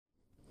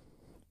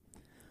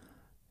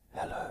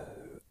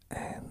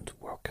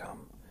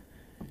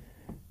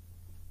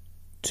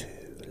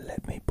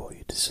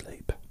to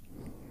sleep.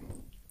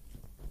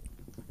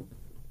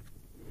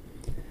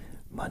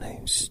 My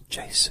name's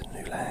Jason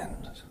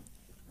Newland,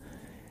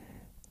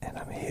 and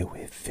I'm here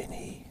with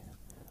Vinny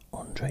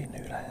Andre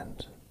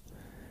Newland.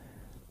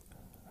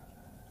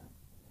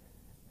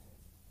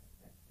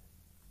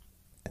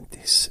 And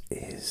this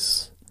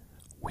is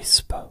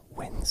Whisper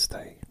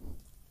Wednesday.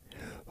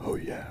 Oh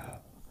yeah,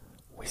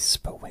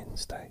 Whisper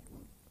Wednesday.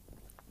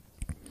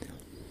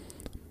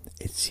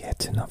 It's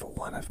yet another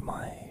one of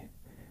my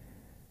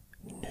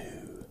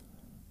new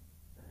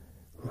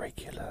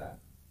regular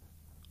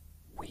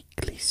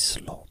weekly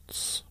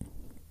slots.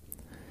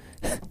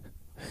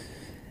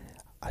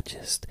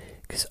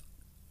 Because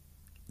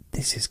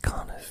this is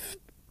kind of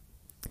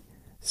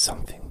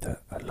something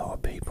that a lot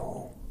of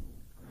people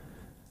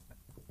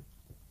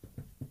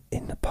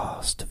in the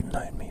past have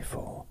known me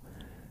for,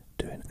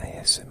 doing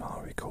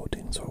ASMR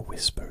recordings or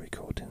whisper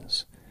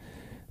recordings.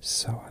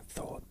 So I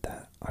thought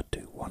that I'd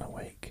do one a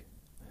week.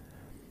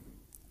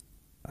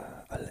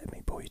 A Let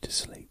Me Bore You to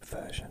Sleep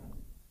version,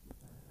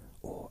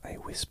 or a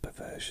whisper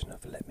version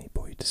of Let Me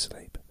Bore You to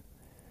Sleep.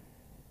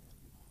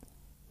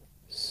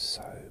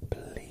 So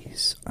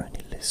please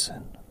only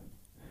listen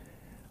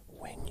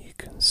when you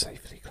can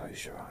safely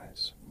close your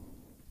eyes.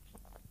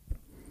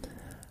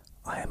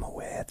 I am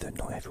aware that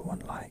not everyone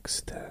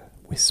likes the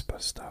whisper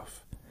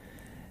stuff,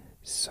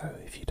 so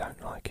if you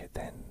don't like it,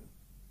 then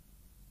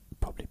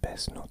probably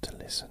best not to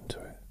listen to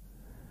it.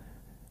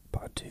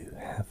 But I do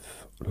have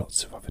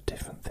lots of other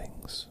different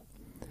things.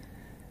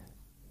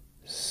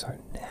 So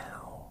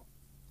now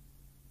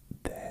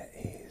there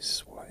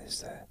is, what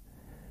is there?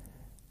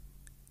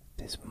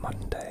 There's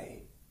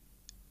Monday,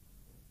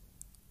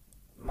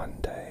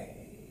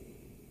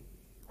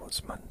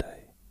 what's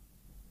Monday?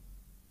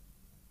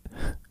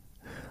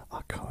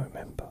 I can't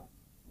remember.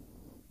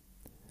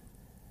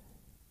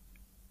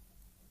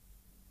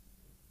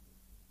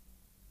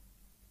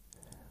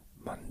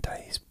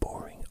 Monday's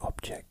boring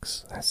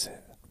objects, that's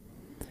it.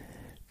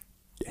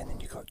 And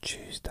then you got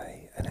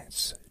Tuesday, and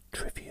it's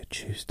Trivia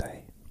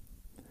Tuesday.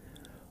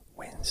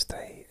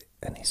 Wednesday,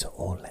 and these are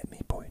all Let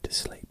Me Bore You to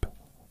Sleep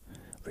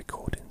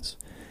recordings.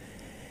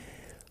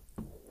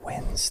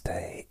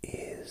 Wednesday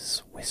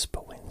is Whisper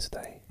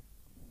Wednesday.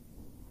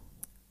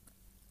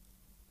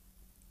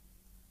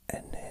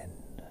 And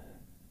then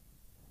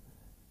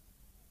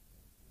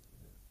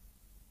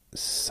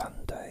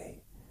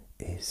Sunday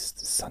is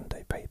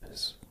Sunday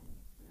Papers.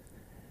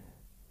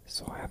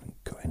 So I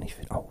haven't got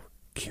anything. Oh,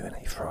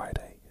 Q&A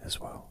Friday as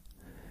well.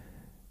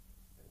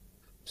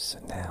 So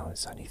now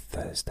it's only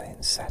Thursday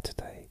and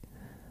Saturday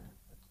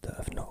that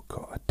have not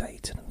got a day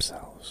to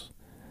themselves.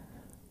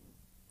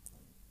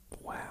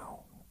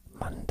 Wow.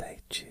 Monday,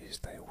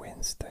 Tuesday,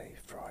 Wednesday,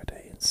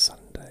 Friday and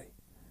Sunday.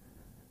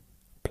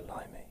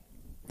 Blimey.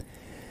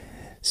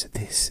 So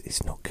this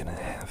is not going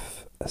to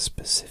have a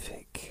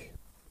specific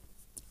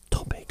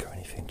topic or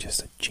anything,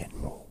 just a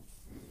general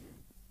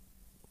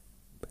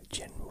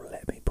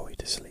Let Me Bore You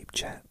to Sleep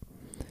chat,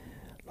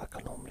 like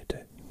I normally do.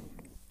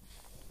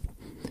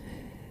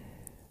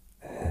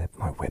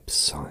 My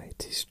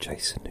website is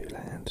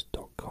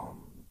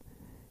jasonnewland.com,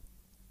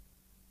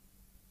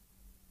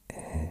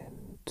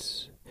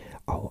 and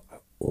I'll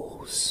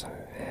also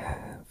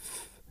have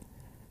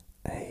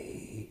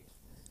a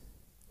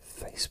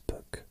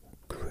Facebook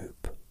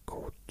group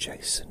called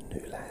Jason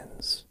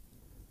Newland's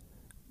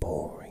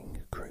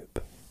Boring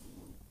Group.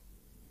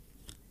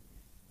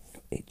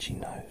 Itchy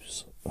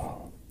nose.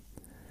 Oh.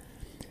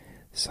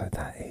 So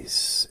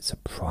it's a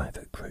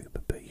private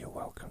group, but you're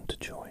welcome to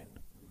join.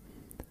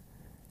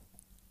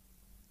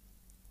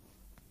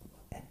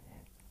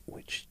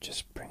 Which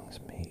just brings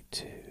me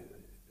to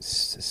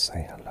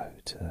say hello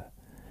to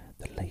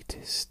the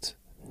latest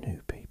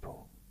new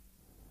people.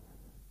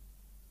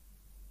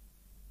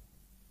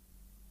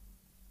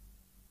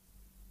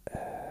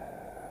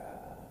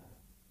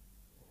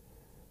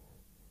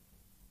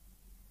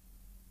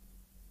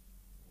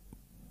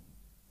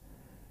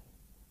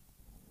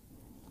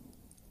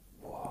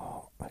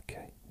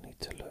 Okay, need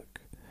to look.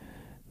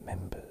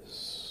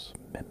 Members.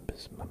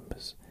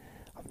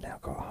 I've now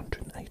got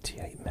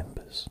 188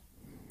 members.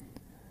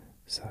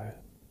 So,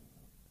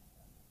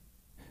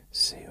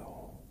 see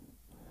all.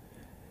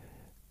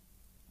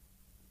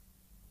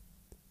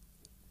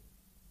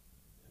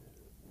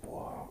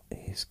 What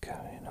is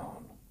going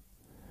on?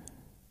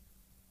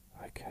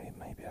 Okay,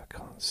 maybe I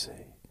can't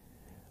see.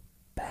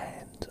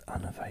 Band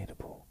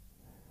unavailable.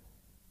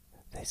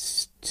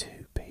 There's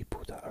 2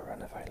 people that are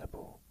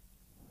unavailable.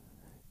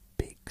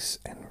 Biggs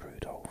and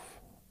Rudolph.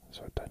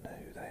 So I don't know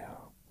who they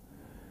are.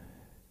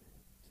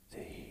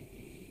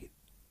 The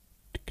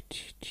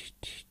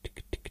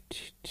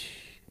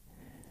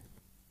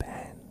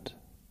band.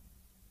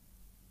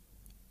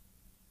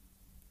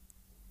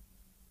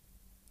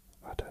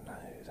 I don't know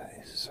who that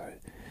is. So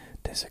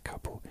there's a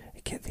couple.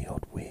 You get the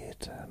odd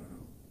weird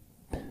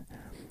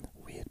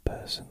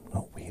person.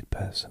 Not weird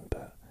person,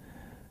 but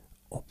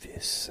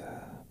obvious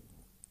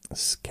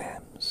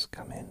scams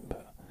come in,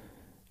 but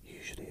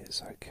usually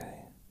it's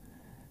okay.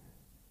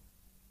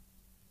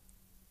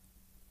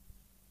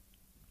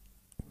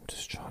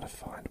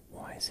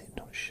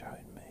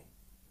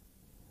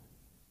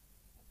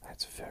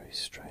 very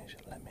strange.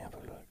 Let me have a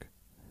look.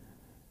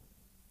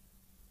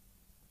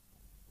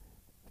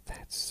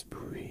 That's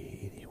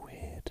really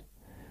weird.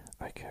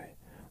 Okay,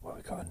 well,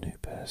 we got a new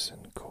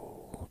person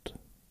called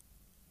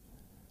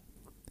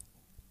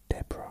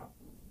Deborah.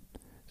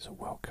 So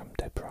welcome,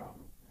 Deborah,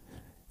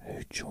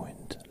 who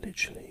joined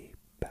literally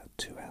about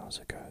 2 hours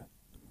ago.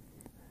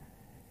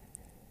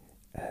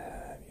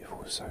 You've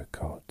also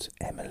got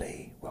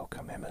Emily.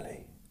 Welcome,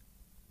 Emily.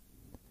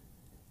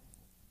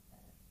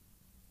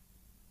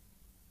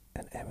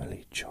 And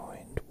Emily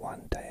joined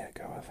 1 day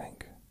ago, I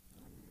think.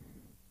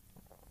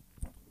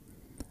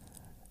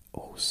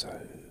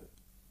 Also,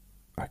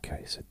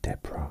 okay, so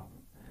Deborah,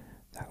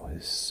 that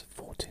was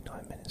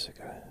 49 minutes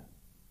ago.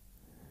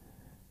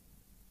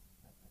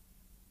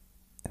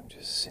 I'm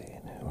just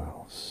seeing who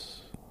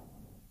else.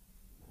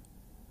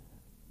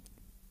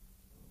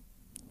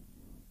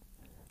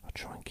 I'll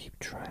try and keep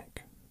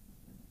track.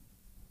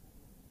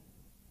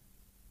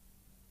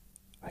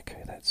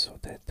 Okay, that's all.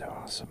 There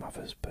are some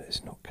others, but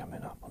it's not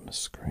coming up on the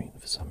screen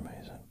for some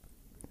reason.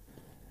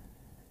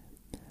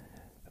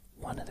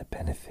 One of the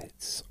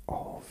benefits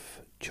of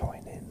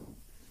joining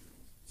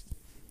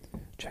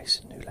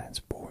Jason Newland's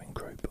Boring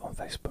Group on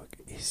Facebook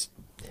is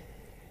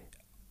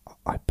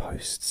I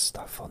post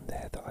stuff on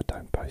there that I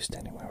don't post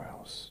anywhere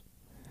else.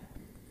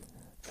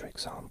 For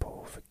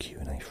example, for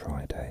Q&A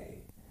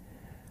Friday,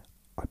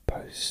 I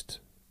post,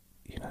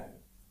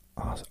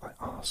 I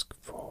ask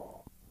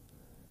for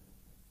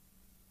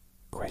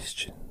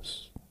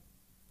questions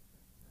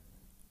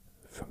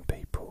from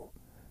people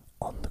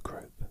on the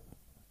group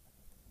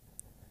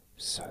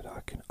so that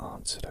I can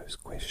answer those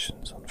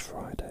questions on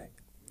Friday.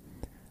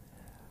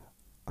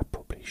 I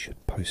probably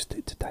should post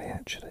it today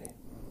actually,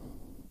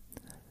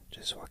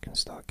 just so I can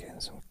start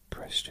getting some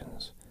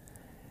questions.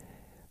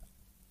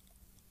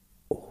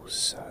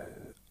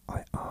 Also,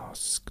 I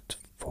asked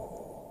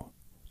for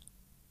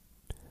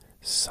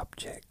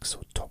subjects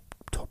or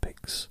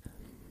topics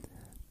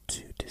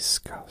to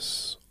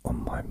discuss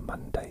on my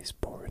Monday's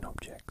Boring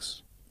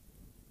Objects.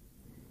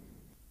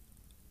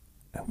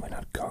 And when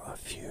I'd got a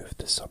few of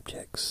the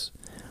subjects,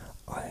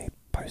 I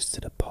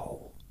posted a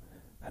poll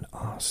and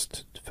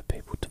asked for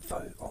people to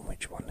vote on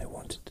which one they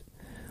wanted.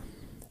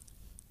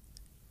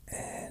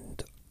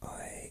 And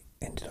I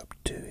ended up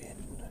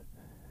doing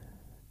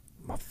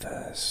my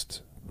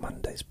first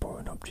Monday's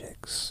Boring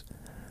Objects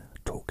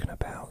talking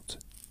about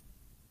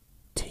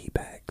tea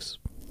bags.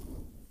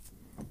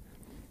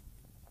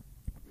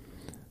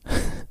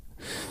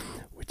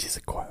 Which is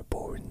quite a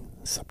boring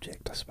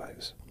subject, I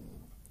suppose.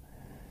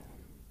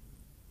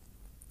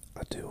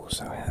 I do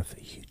also have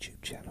a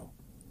YouTube channel,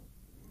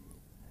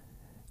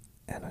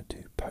 and I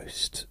do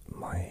post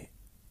my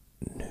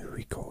new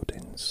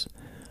recordings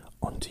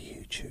onto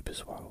YouTube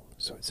as well,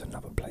 so it's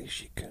another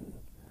place you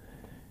can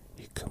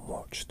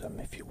watch them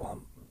if you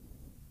want.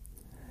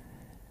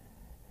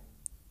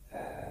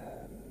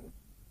 The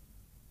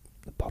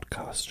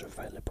podcasts are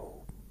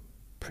available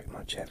pretty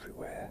much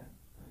everywhere,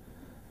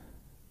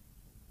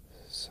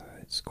 so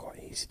it's quite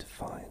easy to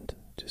find.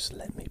 Just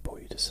Let Me Bore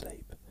You to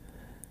Sleep.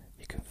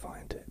 You can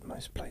find it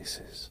most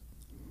places.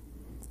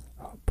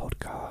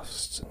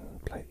 Podcasts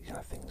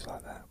and things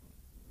like that.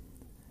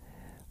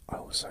 I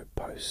also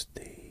post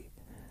the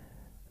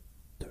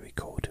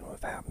recording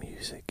without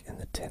music in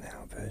the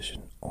 10-hour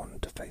version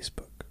onto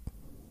Facebook.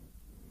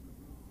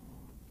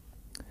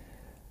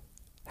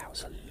 That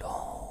was a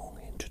long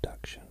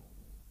introduction.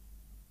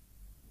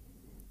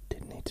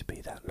 Didn't need to be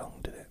that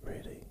long, did it,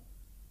 really?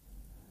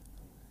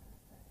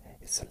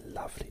 It's a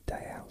lovely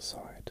day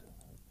outside.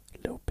 A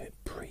little bit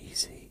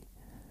breezy,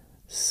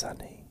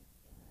 sunny.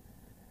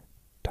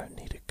 Don't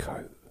need a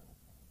coat.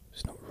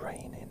 It's not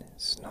raining,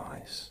 it's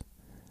nice.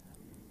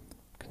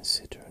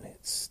 Considering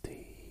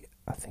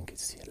I think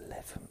it's the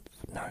 11th.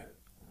 No.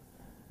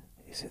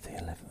 Is it the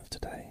 11th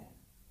today?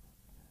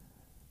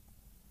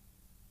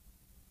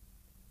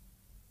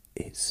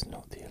 It's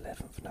not the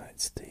 11th, no,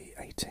 it's the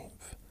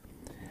 18th.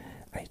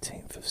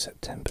 18th of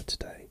September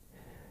today.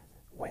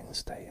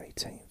 Wednesday,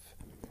 18th.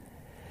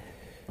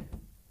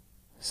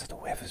 So the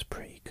weather's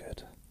pretty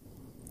good.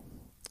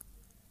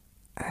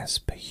 As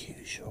per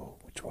usual,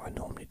 which is what I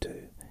normally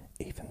do,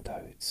 even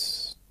though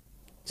it's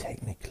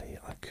technically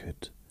I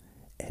could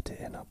edit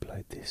and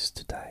upload this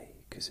today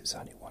because it's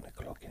only 1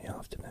 o'clock in the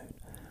afternoon.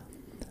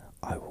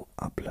 I will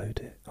upload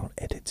it, I'll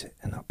edit it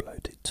and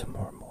upload it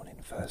tomorrow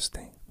morning first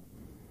thing.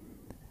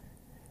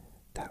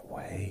 That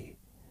way,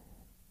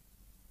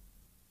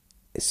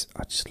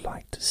 I just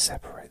like to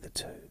separate the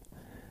two.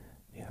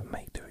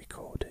 Make the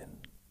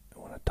recording,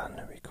 and when I've done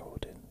the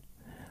recording,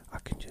 I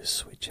can just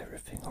switch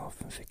everything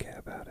off and forget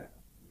about it,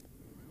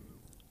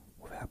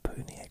 without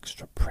putting the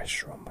extra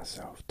pressure on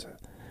myself to,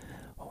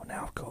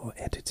 now I've got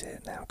to edit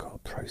it, now I've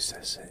got to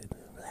process it,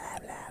 blah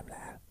blah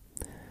blah.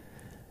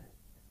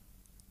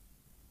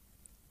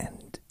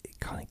 And it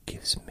kind of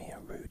gives me a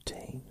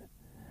routine,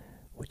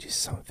 which is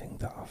something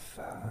that I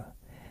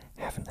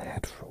haven't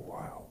had for a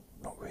while,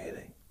 not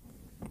really.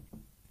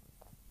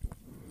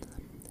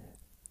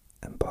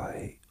 And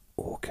by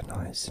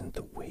organising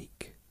the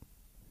week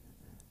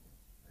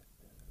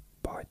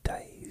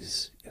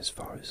days as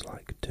far as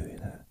like doing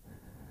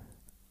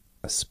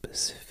a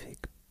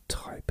specific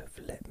type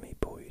of let me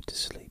bore you to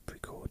sleep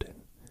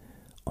recording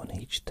on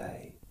each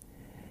day.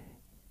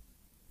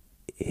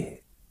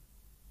 It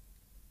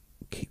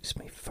keeps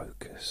me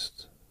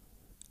focused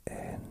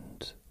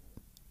and,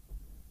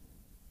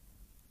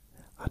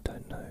 I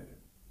don't know,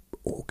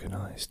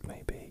 organised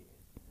maybe.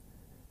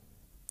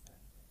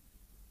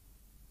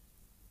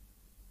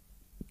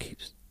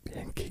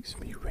 Keeps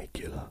me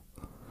regular.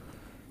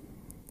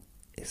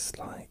 It's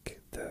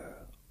like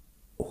the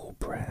all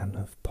brand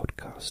of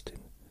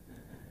podcasting.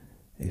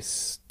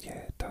 It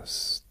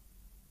does.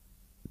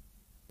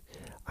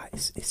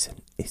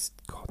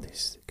 God,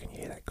 this. Can you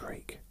hear that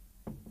creak?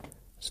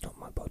 It's not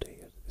my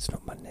body. It's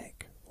not my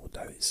neck.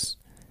 Although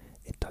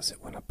it does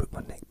it when I put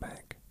my neck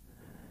back.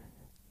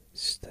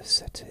 It's the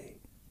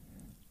settee.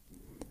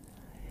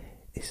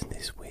 Isn't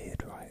this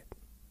weird, right?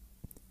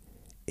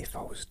 If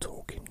I was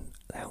talking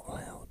out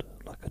loud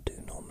like I do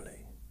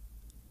normally,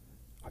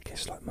 I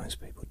guess like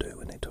most people do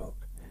when they talk,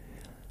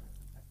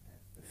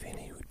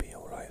 Vinny would be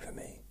all over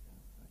me,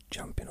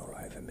 jumping all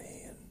over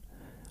me, and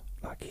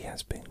like he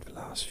has been for the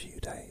last few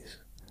days.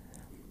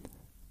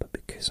 But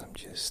because I'm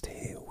just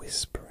here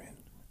whispering,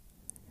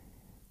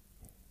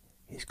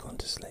 he's gone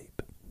to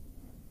sleep.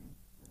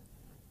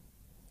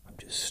 I'm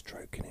just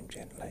stroking him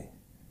gently.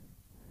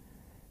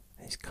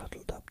 He's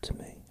cuddled up to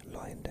me,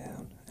 lying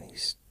down, and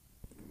he's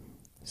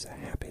a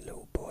happy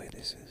little boy,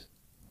 this is.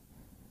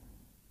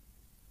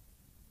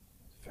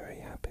 Very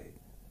happy.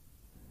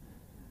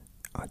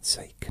 I'd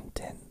say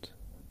content.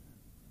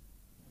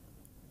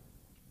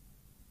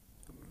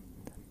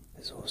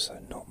 There's also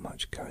not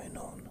much going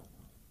on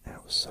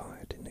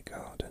outside in the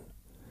garden.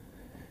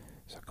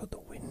 So I've got the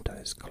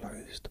windows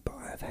closed, but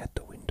I've had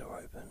the window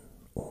open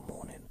all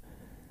morning.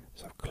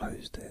 So I've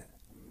closed it,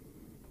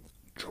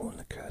 drawn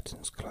the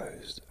curtains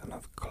closed, and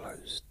I've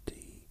closed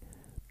the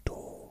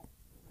door.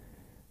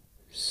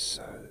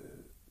 So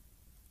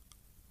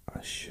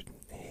I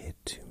shouldn't hear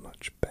too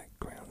much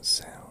background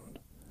sound.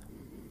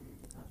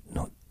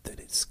 Not that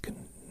it's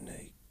going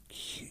to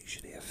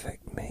hugely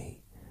affect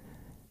me.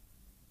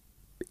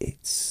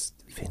 It's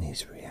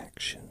Vinny's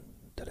reaction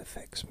that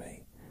affects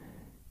me,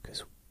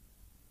 because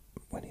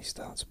when he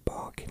starts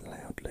barking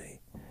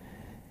loudly,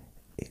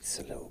 it's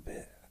a little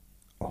bit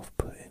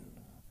off-putting.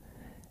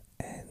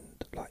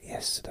 And like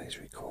yesterday's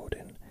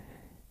recording,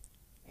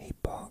 he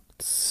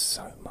barked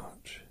so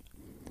much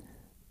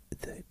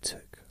that it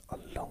took a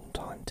long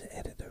time to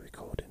edit the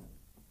recording.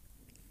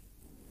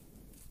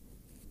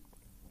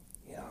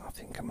 Yeah, I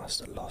think I must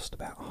have lost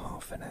about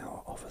half an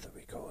hour off of the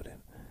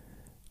recording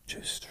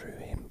just through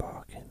him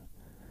barking,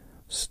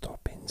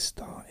 stopping,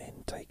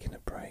 starting, taking a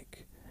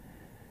break.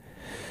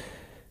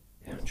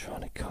 Yeah, I'm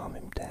trying to calm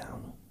him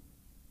down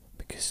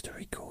because the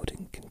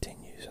recording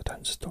continues. I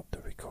don't stop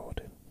the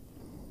recording.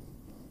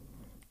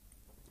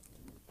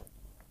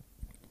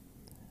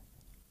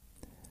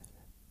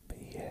 But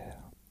yeah,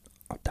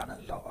 I've done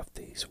a lot of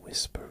these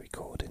whisper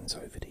recordings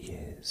over the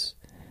years.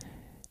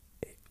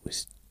 It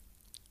was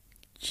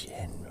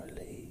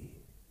generally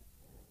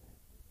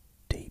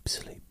deep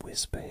sleep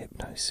whisper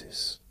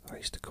hypnosis, I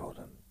used to call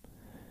them.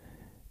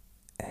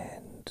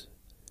 And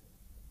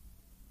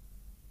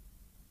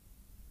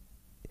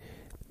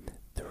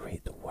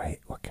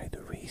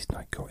the reason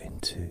I got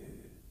into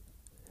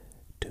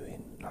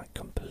doing like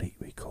complete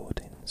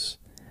recordings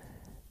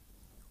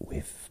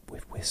with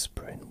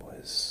whispering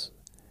was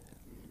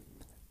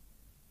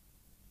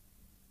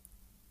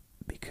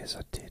because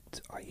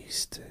I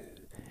used to,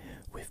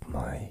 with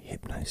my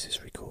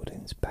hypnosis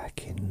recordings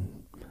back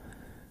in,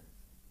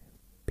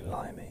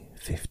 blimey,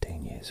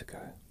 15 years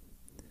ago,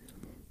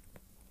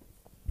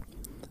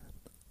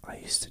 I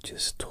used to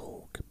just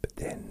talk, but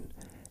then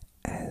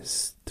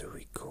as the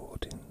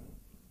recording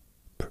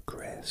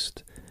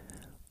progressed,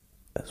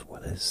 as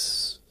well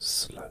as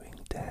slowing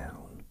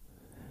down,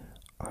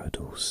 I'd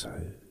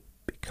also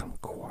become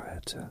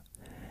quieter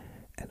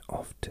and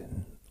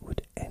often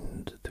would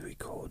end the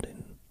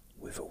recording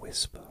with a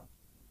whisper,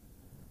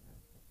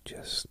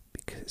 just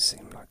because it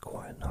seemed like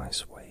quite a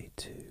nice way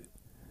to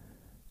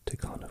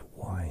kind of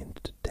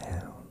wind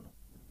down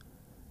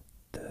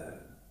the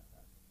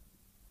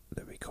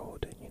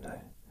recording, you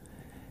know.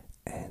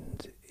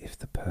 And if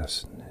the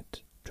person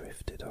had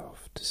drifted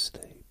off to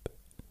sleep,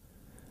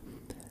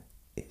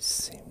 it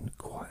seemed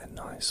quite a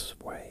nice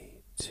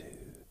way to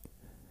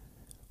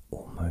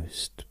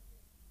almost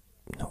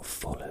not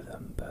follow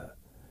them, but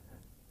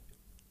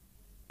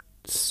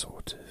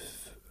sort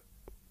of,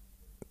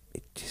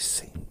 it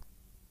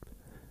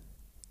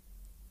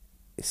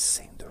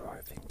seemed the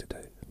right thing to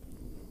do.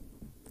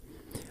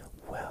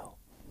 Well,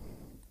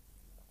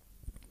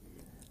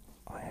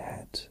 I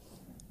had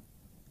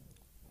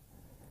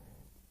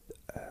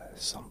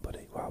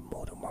somebody, well,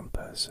 more than one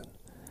person,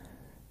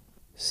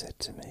 said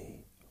to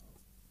me,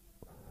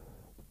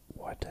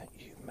 why don't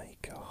you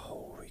make a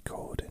whole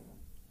recording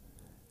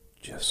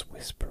just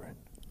whispering?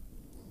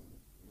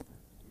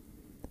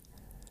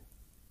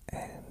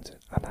 And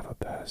another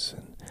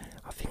person,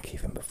 I think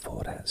even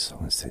before that,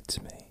 someone said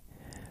to me,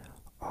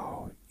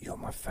 oh, you're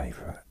my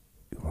favourite.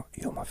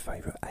 You're my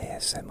favourite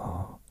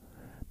ASMR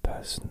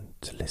person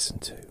to listen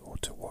to or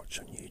to watch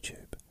on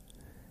YouTube.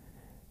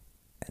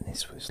 And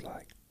this was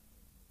like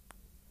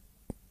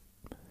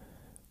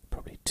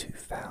probably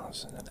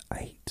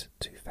 2008,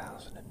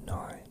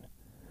 2009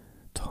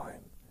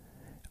 time.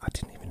 I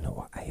didn't even know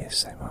what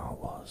ASMR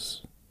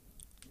was.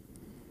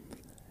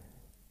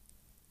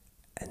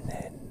 And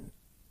then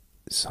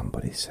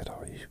somebody said,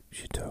 oh, you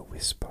should do a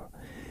whisper.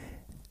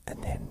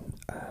 And then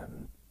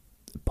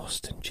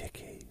Boston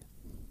Chicky,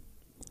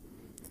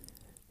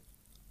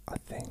 I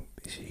think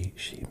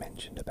she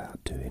mentioned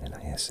about doing an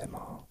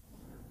ASMR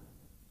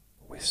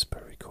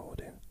whisper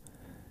recording.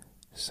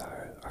 So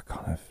I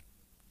kind of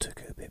took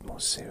it a bit more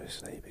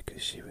seriously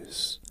because she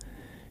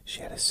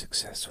had a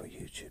successful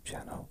YouTube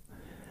channel,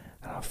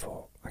 and I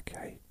thought,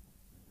 okay,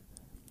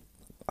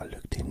 I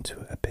looked into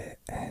it a bit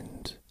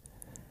and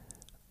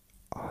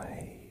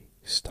I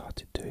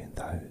started doing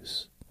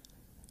those.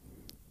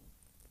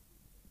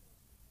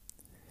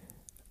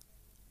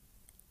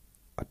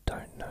 I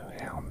don't know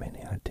how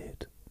many I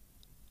did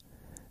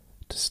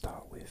to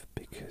start with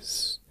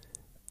because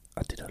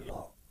I did a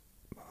lot.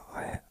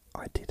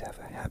 I did have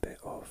a habit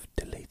of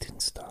deleting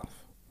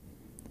stuff.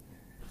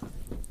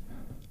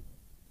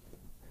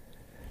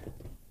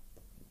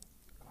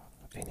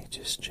 Vinny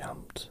just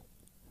jumped.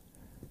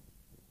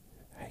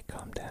 Hey,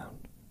 calm down.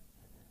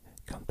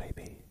 Come,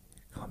 baby,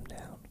 calm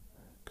down.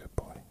 Good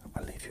boy.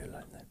 I'll leave you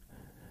alone then.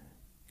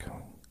 Come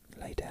on,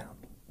 lay down.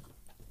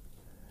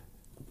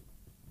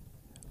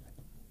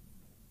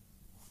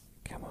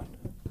 Come on,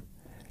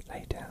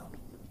 lay down.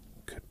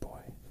 Good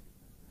boy.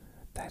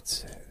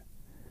 That's it.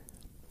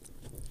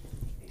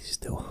 He's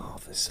still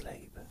half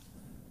asleep.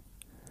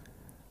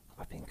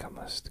 I think I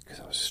must, because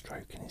I was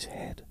stroking his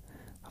head.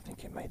 I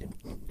think it made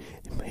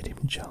him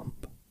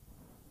jump.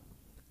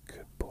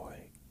 Good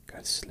boy. Go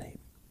to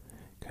sleep.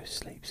 Go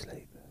sleep,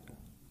 sleep.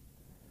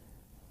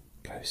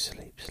 Go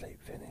sleep,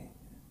 sleep, Vinny.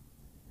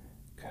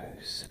 Go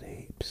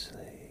sleep,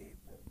 sleep.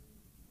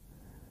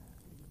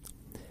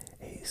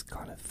 It is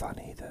kind of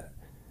funny that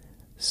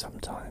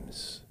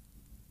sometimes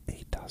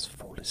he does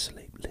fall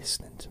asleep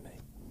listening to me.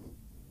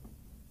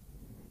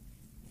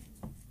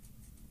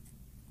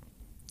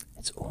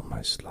 It's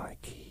almost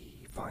like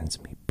he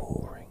finds me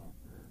boring,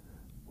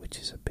 which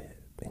is a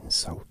bit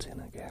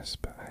insulting, I guess,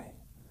 but hey,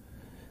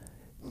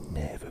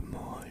 never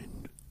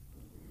mind.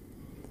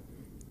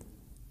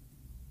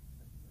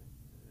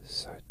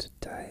 So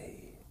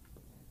today,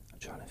 I'm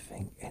trying to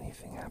think,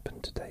 anything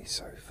happened today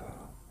so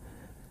far?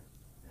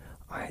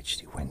 I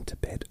actually went to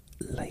bed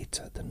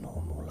later than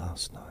normal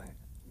last night,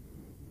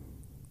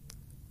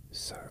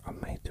 so I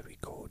made the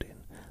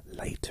recording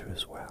later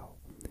as well.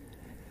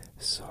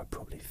 So I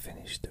probably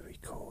finished the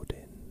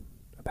recording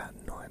about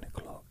 9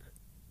 o'clock,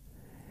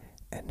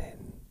 and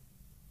then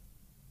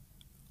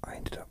I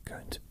ended up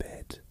going to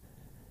bed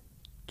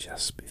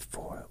just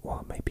before,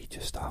 well, maybe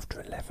just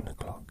after 11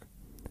 o'clock,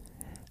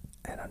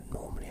 and I'm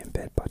normally in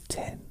bed by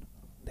 10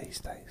 these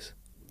days.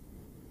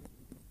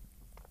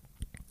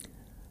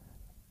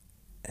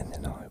 And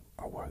then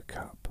I woke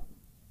up.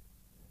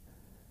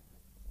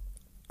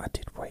 I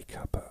did wake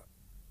up at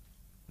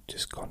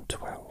just gone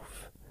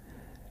 12,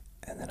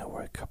 and then I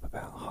woke up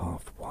about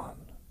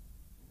 1:30,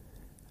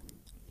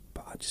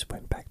 but I just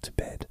went back to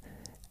bed,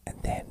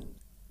 and then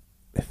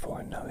before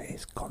I know it,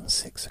 it's gone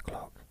 6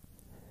 o'clock,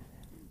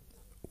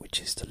 which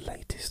is the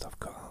latest I've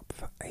got up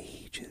for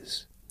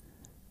ages.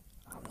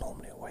 I'm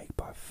normally awake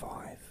by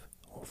 5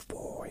 or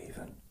 4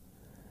 even.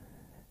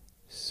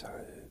 So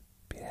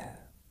yeah,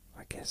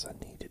 I guess I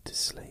needed to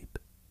sleep.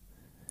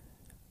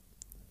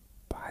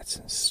 But I had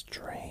some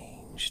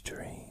strange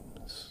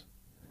dreams.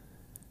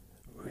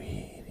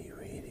 Really,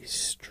 really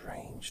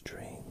strange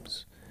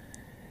dreams.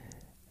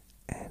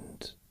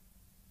 And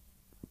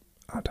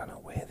I don't know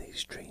where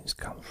these dreams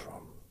come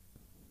from.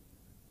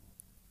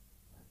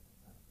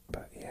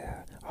 But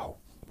yeah, oh,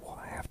 what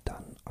I have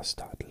done, I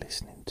started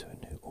listening to a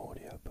new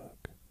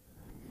audiobook.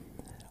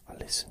 I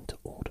listened to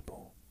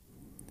Audible,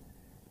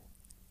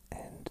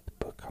 and the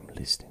book I'm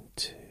listening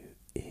to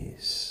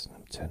is,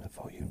 I'm turning the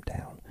volume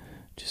down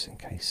just in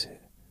case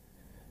it.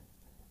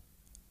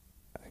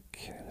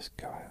 Okay, let's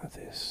go out of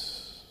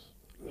this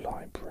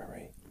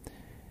library.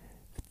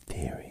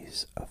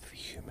 Theories of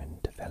Human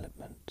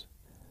Development.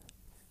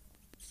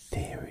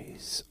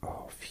 Theories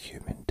of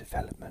Human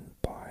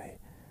Development by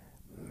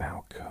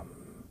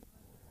Malcolm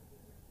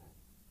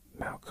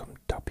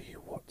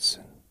W.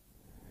 Watson.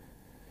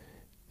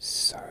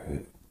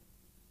 So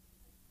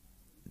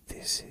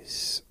this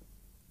is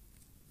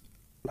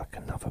like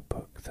another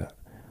book that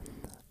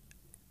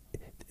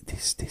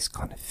this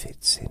kind of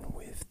fits in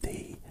with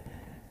the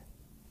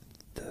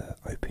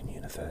Open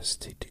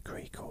University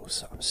degree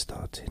course that I'm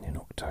starting in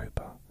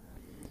October,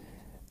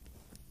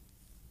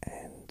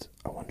 and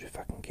I wonder if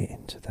I can get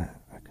into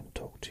that. I can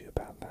talk to you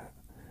about that.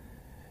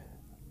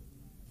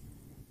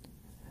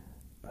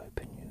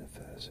 Open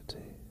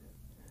University.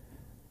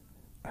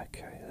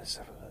 Okay, let's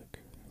have a look.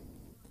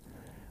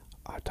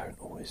 I don't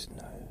always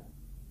know.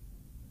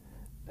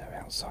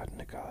 They're outside in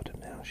the garden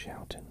now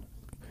shouting.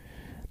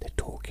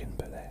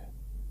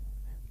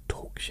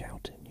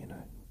 shouting, you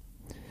know.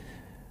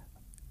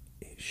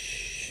 It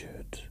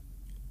should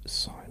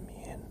sign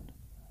me in.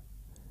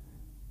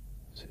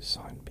 Does it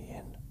sign me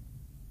in?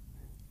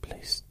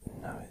 Please,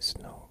 no, it's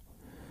not.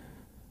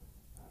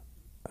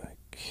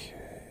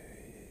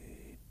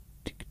 Okay.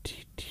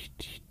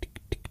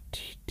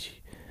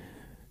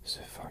 So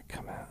if I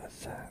come out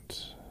of that,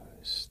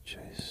 it's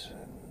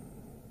Jason.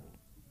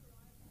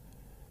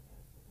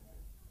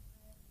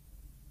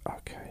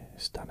 Okay,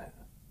 it's done it.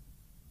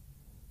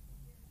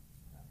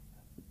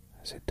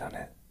 Has it done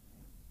it?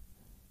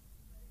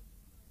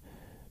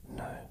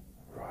 No.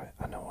 Right,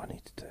 I know what I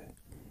need to do.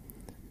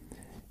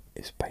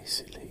 It's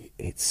basically,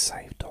 it's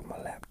saved on my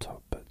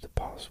laptop, but the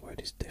password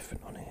is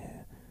different on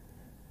here.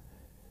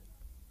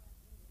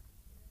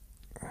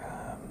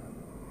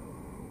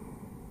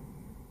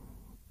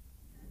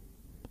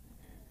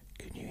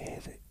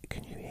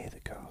 Can you hear the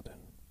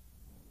garden?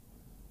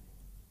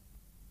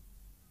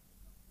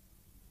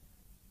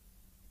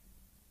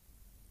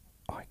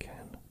 I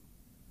can.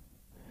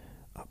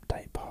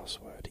 Update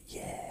password.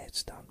 Yeah,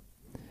 it's done.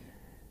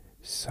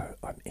 So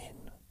I'm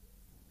in.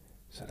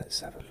 So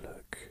let's have a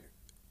look.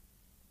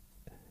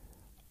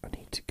 I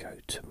need to go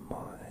to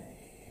my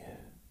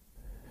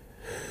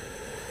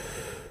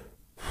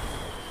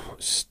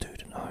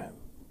student home.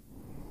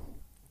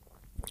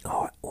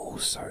 Oh, I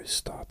also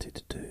started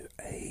to do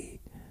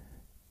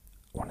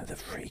one of the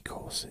free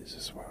courses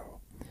as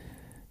well.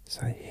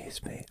 So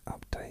here's me,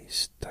 update,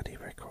 study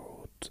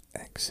record,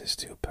 access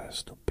to your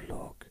personal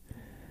blog.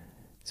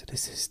 So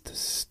this is the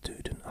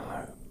student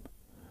home.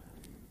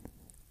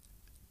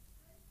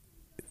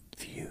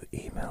 View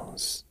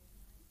emails.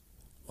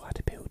 Why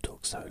do people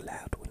talk so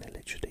loud when they're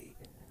literally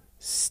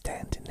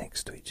standing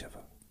next to each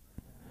other?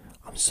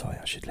 I'm sorry,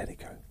 I should let it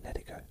go. Let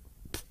it go.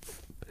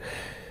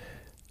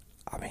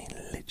 I mean,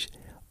 literally,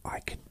 I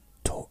could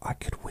talk, I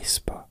could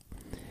whisper,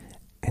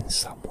 and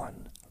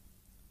someone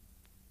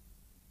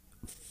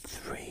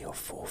 3 or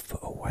 4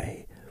 foot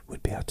away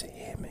would be able to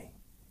hear me.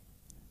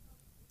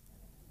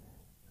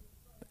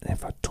 And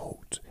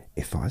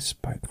if I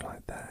spoke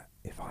like that,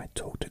 if I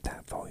talked at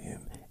that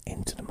volume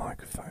into the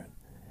microphone,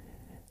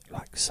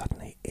 like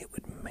suddenly it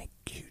would make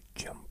you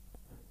jump.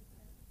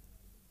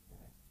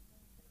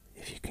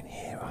 If you can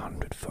hear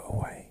 100 foot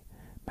away,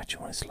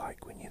 imagine what it's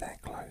like when you're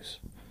that close.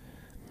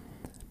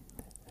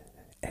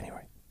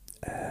 Anyway,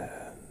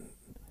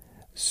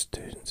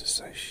 Students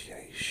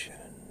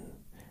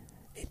Association,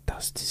 it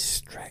does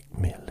distract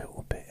me a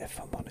little bit, if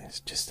I'm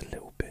honest, just a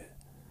little bit.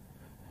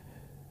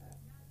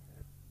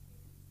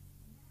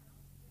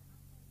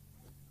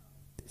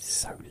 It's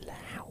so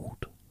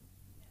loud.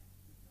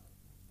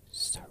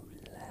 So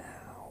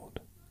loud.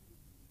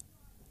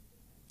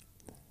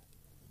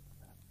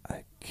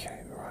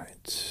 Okay,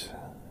 right.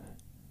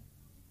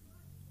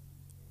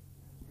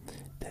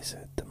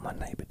 My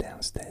neighbour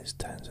downstairs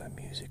turns her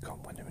music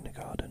on when they're in the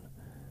garden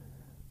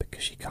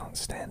because she can't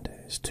stand it,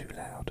 it's too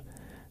loud.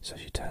 So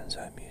she turns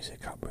her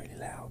music up really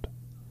loud.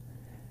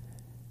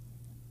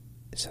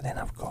 So then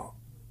I've got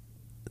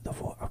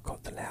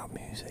the loud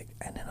music,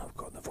 and then I've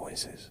got the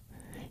voices.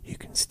 You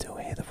can still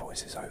hear the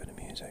voices over the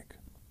music.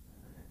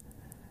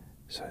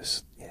 So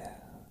it's, yeah.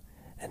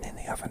 And then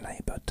the other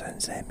neighbour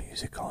turns their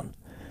music on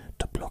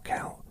to block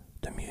out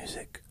the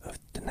music of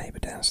the neighbour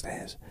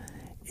downstairs.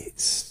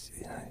 It's,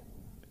 you know,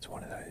 it's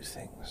one of those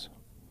things.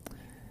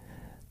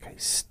 Okay,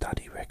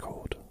 study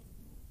record.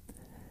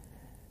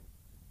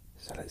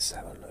 So let's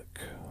have a look.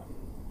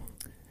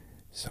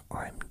 So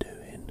I'm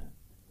doing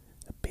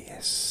a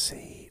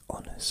BSc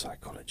Honours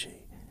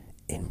Psychology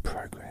in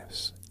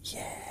progress.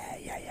 Yeah.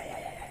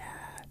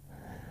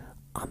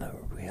 I'm a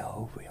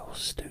real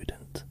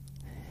student.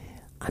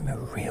 I'm a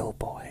real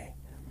boy.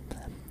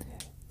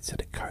 So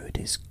the code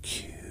is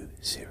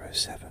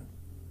Q07.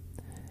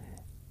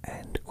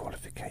 And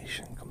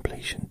qualification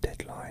completion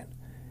deadline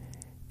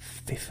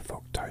 5th of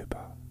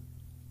October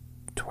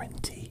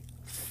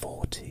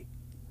 2040.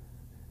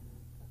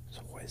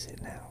 So what is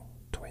it now?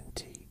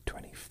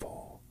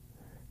 2024,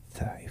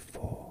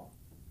 34,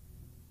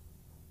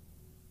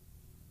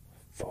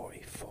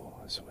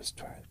 44. So it's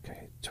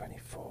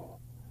 24,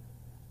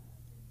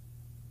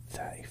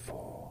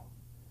 34,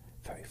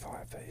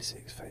 35,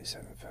 36,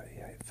 37,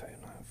 38,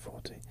 39,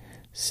 40,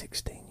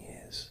 16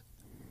 years.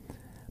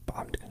 But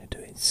I'm going to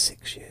do it in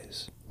 6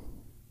 years.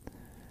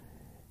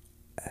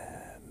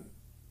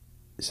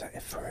 So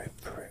if for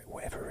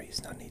whatever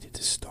reason I needed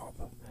to stop,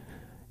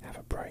 have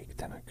a break,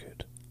 then I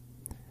could.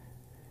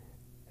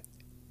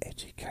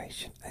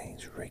 Education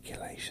aims,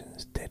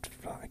 regulations, dead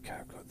flight. Okay,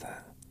 I've got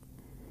that.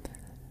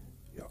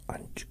 Your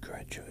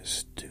undergraduate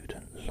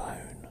student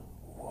loan.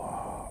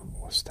 Wow,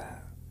 what's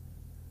that?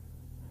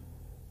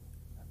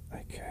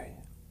 Okay.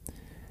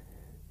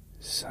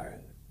 So,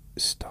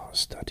 start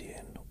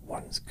studying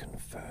once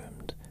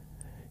confirmed.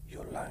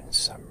 Your loan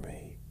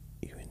summary.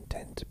 You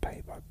intend to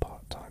pay by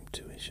part-time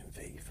tuition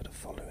fee for the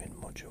following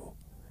module.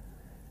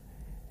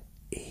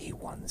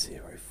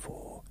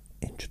 E104,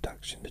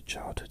 Introduction to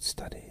Childhood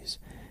Studies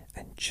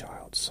and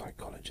Child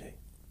Psychology.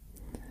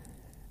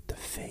 The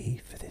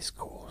fee for this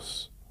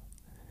course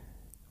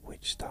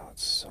which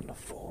starts on the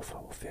 4th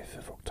or 5th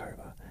of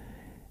October,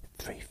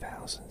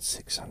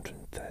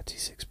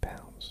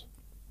 £3,636.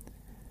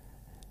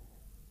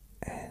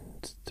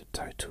 And the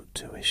total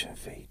tuition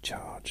fee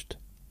charged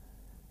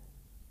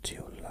to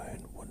your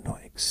loan will not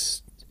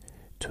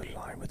to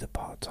align with the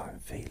part-time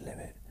fee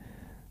limit.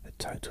 The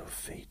total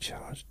fee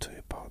charged to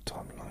your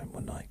part-time loan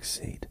will not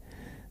exceed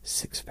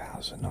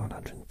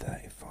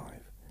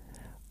 £6,935.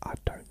 I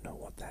don't know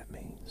what that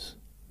means.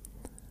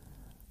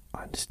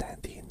 I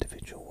understand the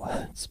individual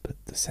words, but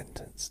the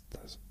sentence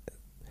does.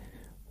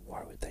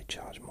 Why would they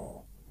charge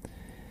more?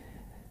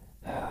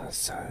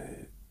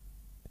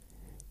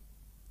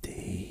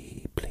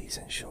 Please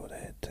ensure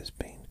that there's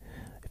been.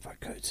 If I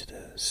go to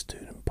the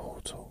student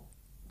portal,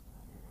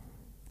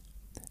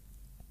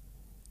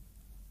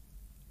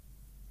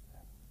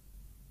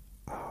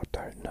 I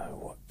don't know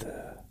what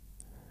the.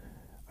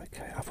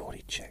 Okay, I've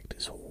already checked.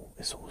 It's all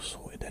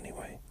sorted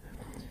anyway.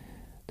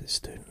 The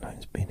student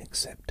loan's been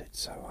accepted,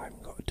 so I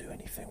haven't got to do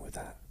anything with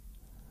that.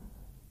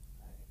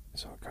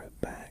 So I'll go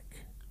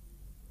back,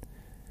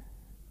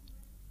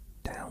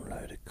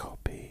 download a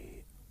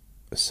copy,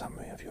 a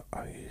summary of your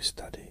OU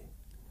study.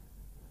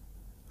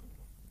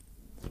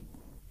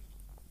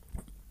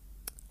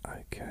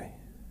 Okay.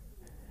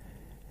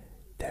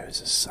 There is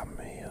a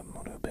summary of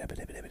model.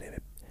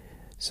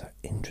 So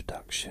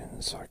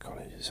introduction,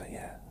 psychology. So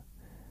yeah,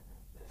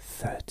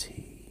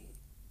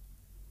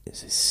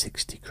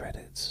 60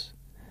 credits.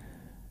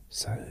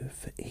 So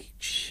for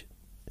each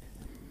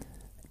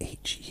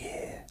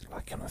year,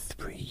 like on a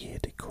 3-year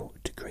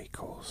degree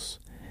course,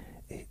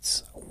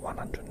 it's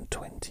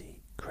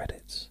 120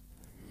 credits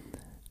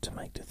to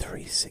make the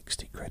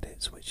 360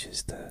 credits, which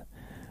is the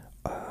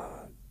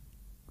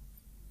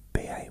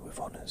BA with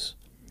honours.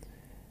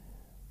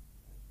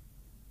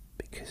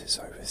 Because it's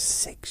over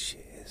 6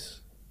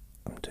 years,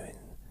 I'm doing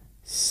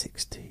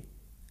 60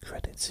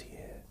 credits a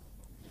year.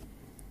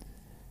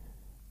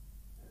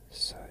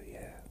 So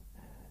yeah,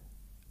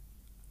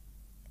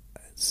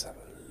 let's have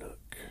a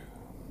look.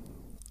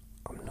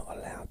 I'm not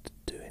allowed to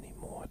do any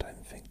more, I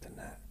don't think, than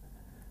that,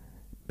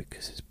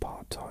 because it's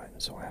part-time,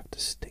 so I have to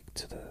stick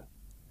to the.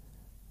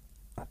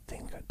 I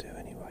think I do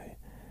anyway.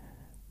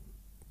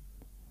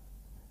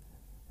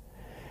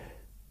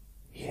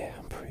 Yeah,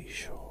 I'm pretty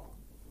sure.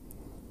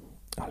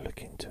 I'll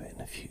look into it in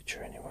the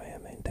future anyway. I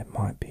mean, there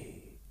might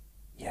be.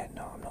 Yeah,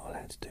 no, I'm not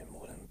allowed to do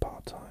more than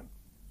part-time.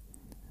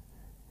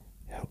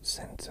 Health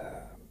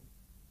Centre,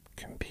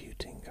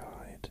 computing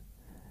guide,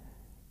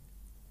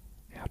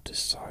 how to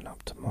sign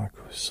up to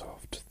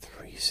Microsoft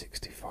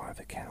 365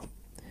 account.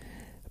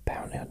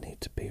 Apparently I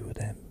need to be with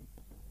them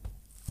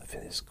for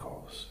this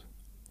course.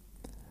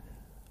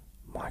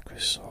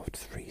 Microsoft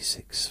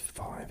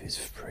 365 is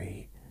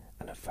free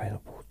and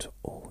available to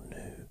all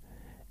new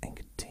and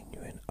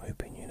continuing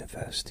Open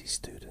University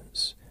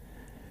students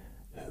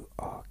who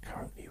are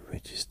currently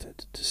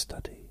registered to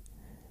study,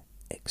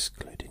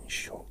 excluding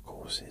short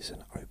courses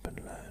and Open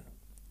Learn.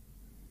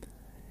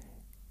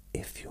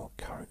 If you're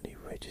currently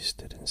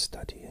registered and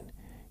studying,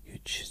 you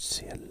should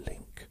see a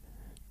link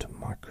to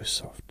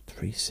Microsoft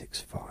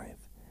 365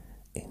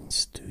 in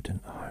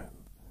Student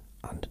Home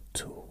under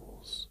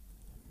Tools.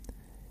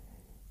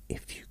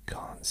 If you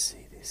can't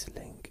see this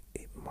link,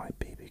 it might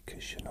be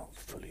because you're not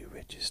fully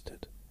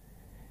registered.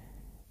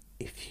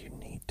 If you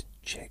need to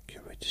check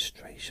your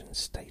registration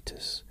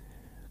status,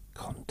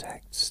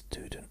 contact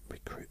Student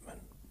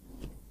Recruitment.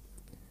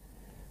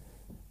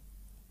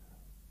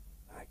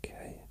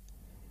 Okay.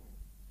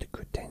 The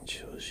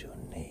credentials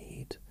you'll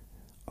need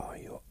are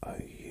your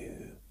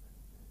OU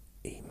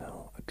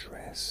email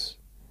address,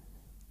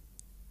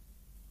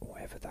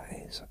 whatever that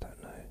is, I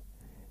don't know,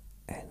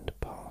 and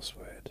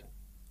password.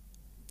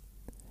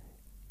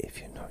 If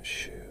you're not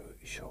sure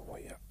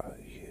what your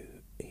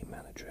OU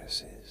email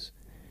address is,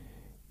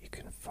 you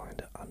can find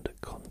it under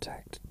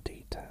contact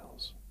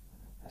details.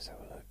 Let's have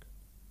a look.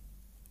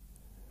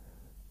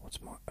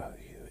 What's my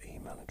OU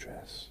email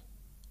address?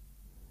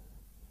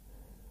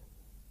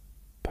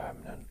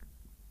 Permanent,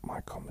 my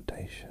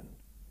accommodation,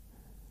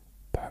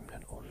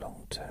 permanent or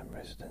long-term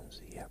residence,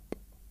 yep.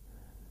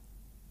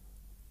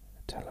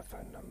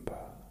 Telephone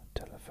number,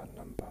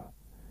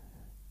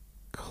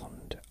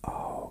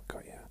 oh,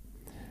 got ya.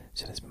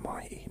 So there's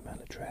my email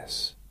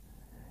address,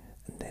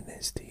 and then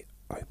there's the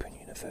Open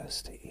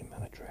University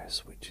email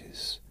address, which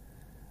is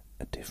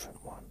a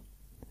different one.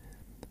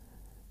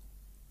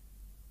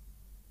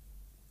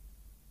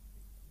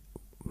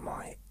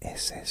 My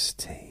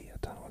SST, I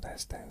don't know what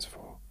that stands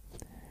for,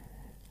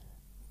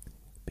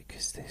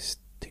 because this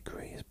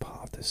degree is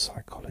part of the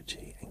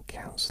psychology and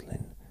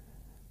counselling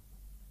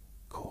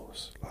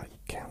course, like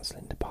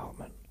counselling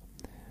department.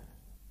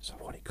 So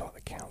I've already got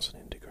the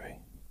counselling degree,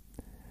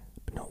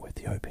 but not with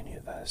the Open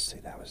University.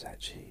 That was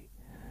actually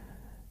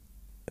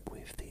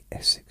with the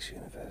Essex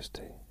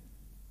University.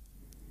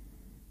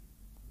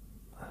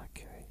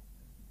 Okay.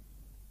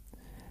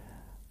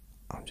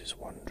 I'm just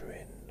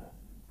wondering,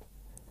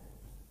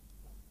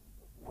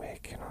 where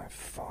can I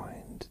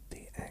find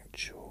the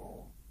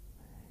actual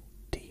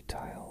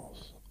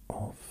details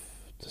of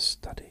the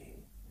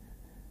study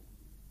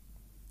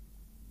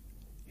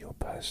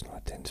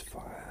personal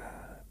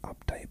identifier,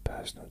 update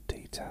personal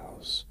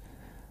details,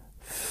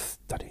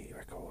 study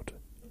record,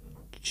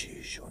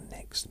 choose your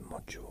next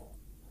module.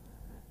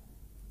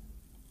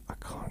 How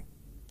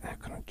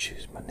can I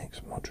choose my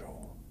next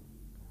module?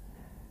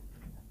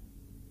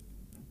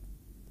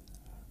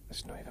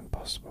 It's not even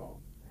possible.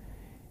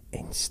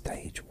 In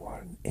stage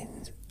 1,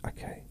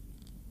 okay.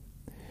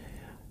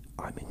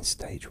 I'm in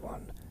stage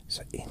 1,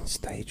 so in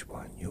stage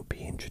 1 you'll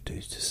be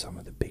introduced to some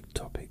of the big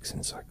topics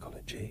in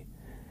psychology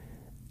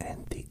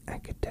and the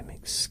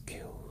academic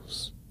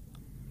skills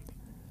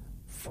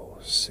for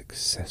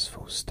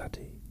successful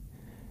study.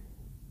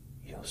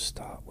 You'll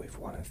start with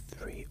one of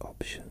 3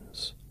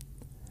 options: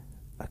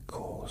 a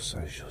core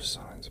social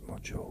science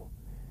module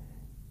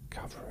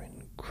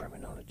covering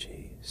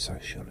criminology,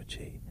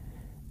 sociology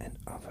and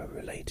other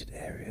related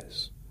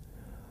areas,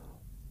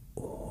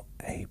 or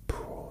a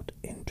broad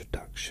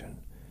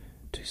introduction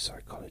to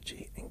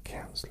psychology and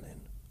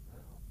counselling,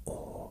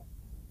 or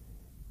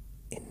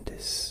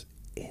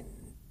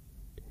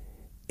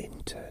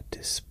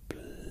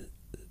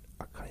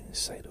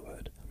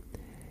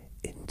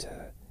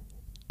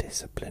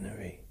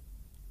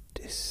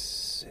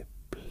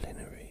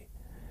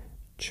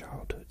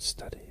childhood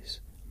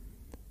studies,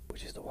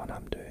 which is the one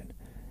I'm doing.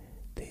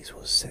 These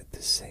will set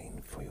the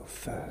scene for your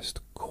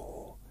first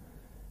core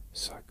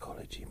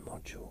psychology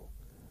module,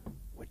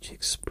 which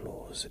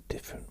explores the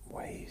different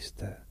ways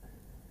that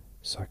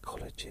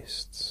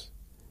psychologists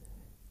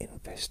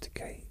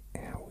investigate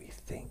how we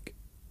think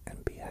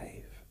and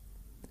behave,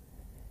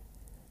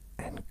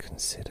 and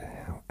consider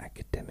how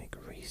academic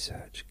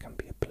research can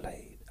be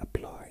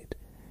applied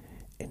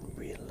in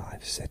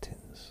real-life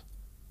settings.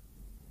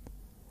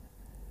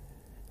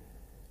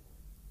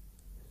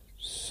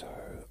 So,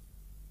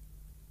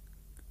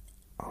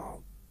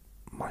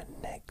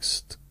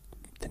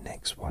 the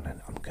next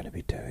one I'm going to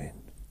be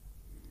doing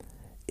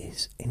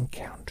is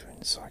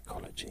encountering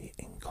psychology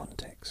in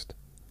context.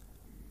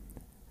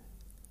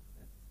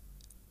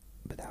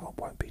 But that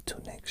won't be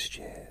till next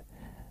year,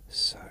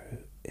 so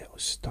it'll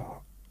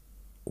start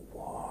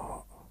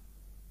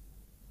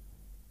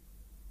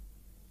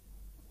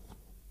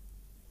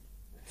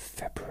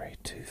February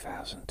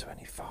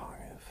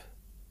 2025.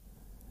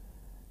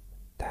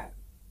 That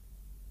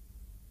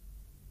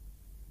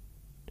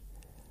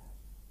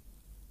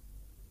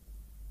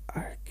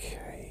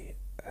okay,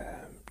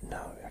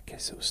 no, I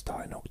guess it will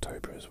start in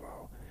October as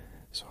well,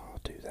 so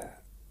I'll do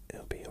that.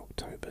 It'll be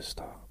October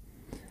start.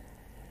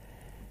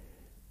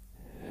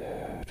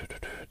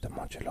 The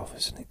module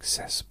offers an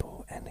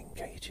accessible and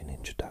engaging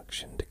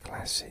introduction to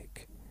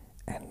classic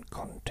and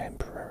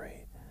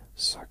contemporary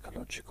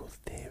psychological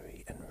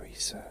theory and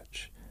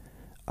research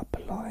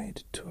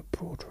applied to a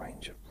broad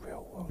range of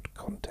real-world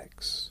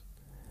contexts.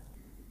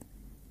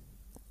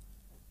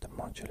 The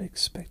module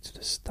expected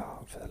to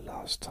start for the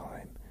last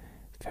time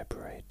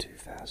February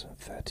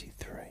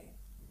 2033.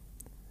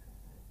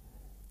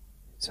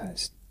 So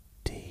it's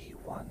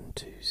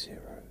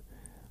D120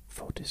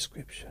 for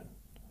description.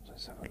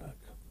 Let's have a look.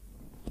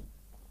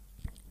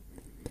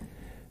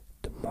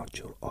 The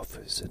module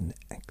offers an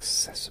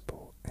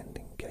accessible and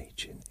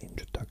engaging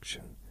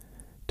introduction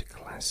to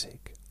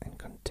classic and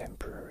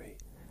contemporary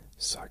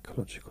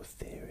psychological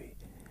theory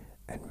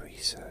and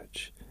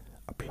research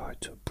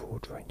applied to a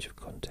broad range of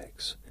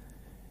contexts.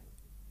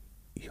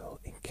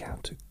 You'll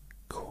encounter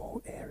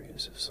core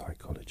areas of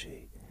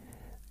psychology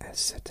as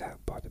set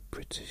out by the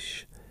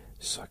British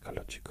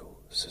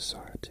Psychological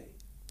Society,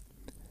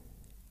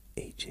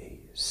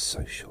 e.g.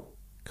 social,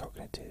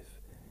 cognitive,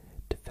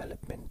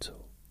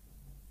 developmental,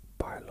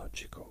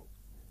 biological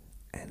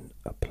and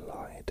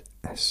applied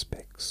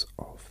aspects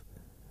of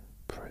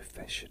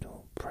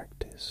professional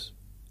practice,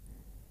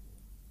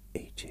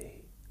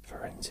 e.g.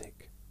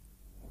 forensic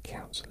and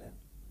counselling.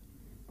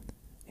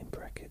 In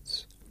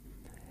brackets,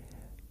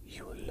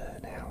 you will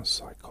learn how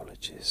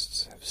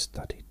psychologists have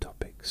studied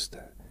topics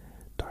that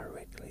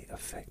directly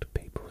affect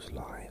people's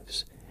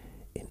lives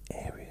in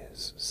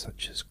areas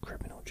such as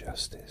criminal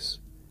justice,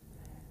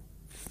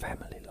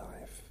 family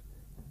life,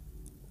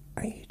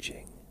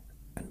 aging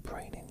and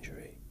brain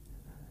injury.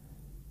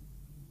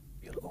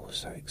 You'll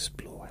also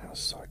explore how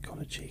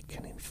psychology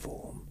can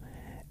inform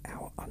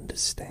our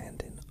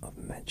understanding of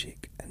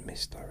magic and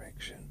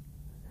misdirection,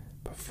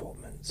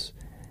 performance,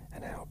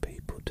 and how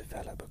people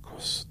develop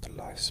across the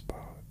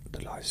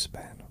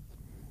lifespan.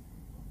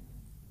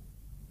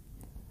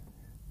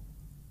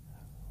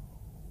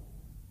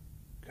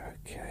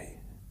 Okay.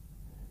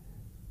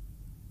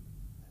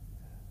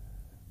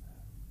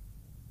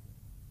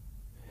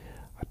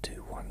 I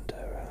do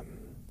wonder,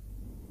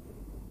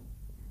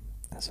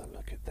 as I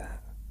look at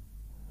that,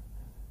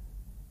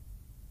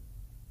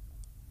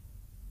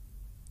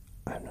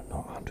 I'm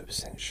not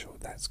 100% sure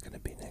that's going to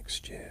be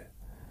next year.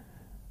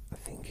 I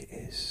think it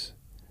is.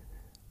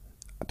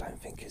 I don't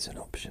think it's an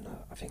option.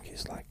 I think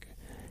it's like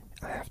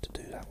I have to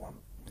do that one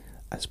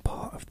as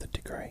part of the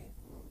degree.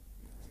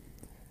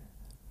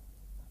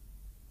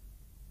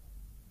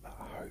 But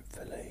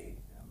hopefully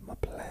my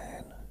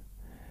plan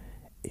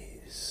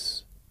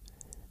is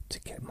to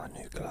get my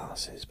new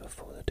glasses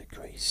before the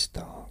degree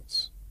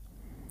starts.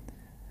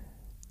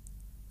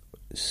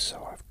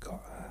 So I've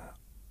got an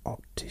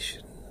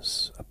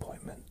optician's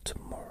appointment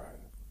tomorrow.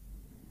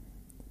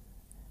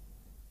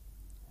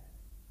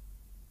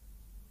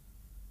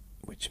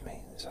 Which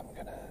means oh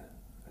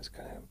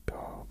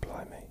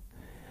blimey,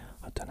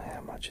 I don't know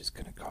how much it's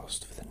going to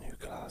cost for the new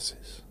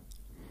glasses.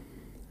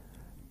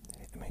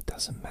 I mean, it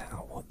doesn't matter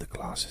what the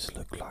glasses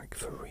look like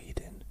for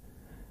reading,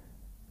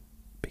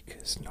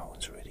 because no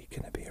one's really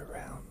going to be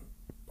around.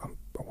 I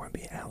won't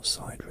be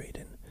outside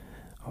reading,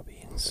 I'll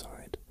be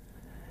inside.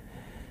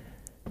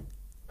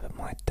 But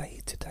my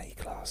day-to-day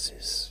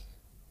glasses,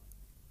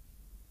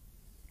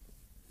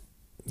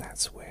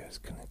 that's where it's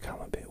going to come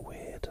a bit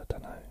weird, I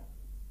don't know.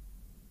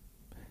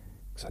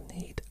 Because I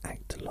need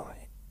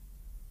Actolite,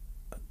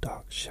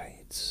 dark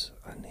shades,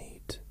 I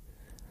need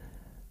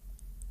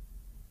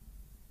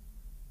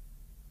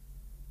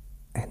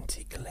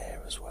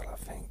anti-glare as well, I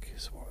think,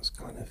 is what's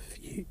kind of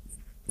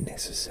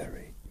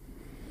necessary.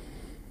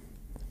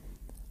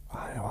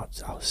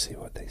 I'll see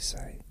what they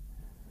say.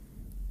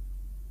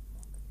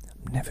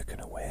 I'm never going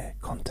to wear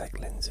contact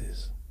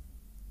lenses.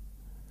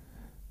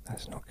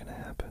 That's not going to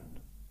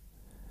happen.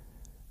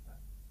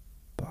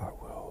 But I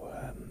will.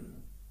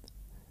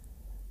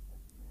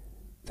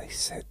 They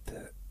said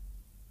that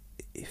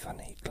if I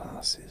need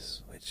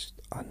glasses, which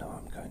I know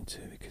I'm going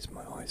to because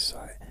my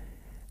eyesight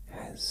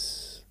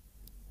has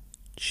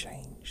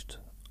changed.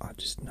 I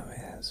just know it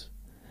has.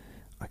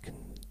 I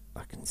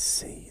can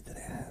see that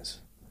it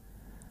has.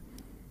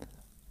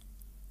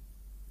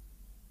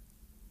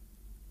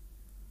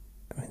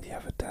 I mean, the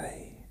other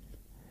day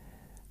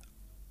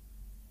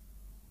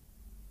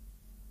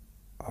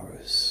I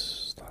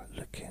was like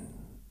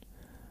looking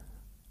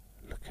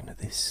at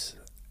this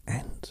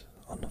ant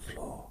on the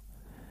floor.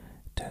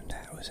 It turned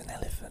out it was an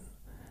elephant.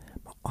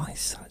 My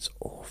eyesight's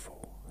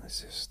awful.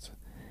 It's just,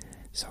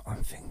 so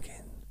I'm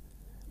thinking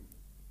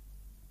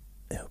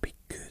it'll be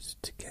good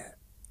to get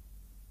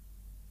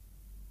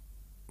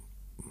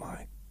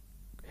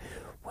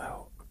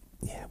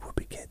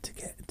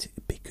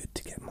be good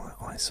to get my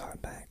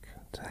eyesight back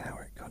to how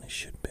it kind of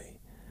should be,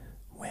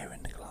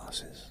 wearing the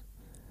glasses.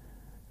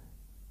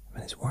 I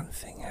mean, it's one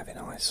thing having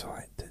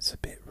eyesight that's a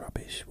bit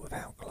rubbish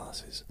without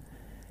glasses,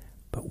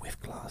 but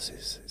with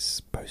glasses it's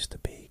supposed to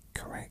be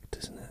correct,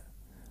 isn't it?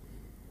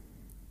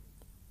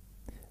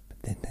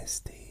 But then there's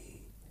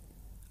the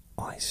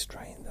eye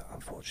strain that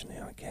unfortunately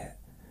I get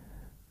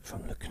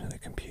from looking at a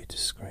computer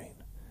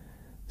screen.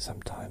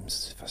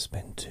 Sometimes if I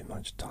spend too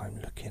much time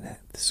looking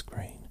at the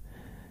screen,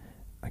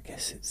 I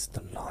guess it's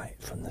the light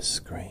from the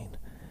screen,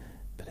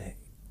 but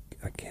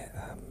I get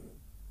a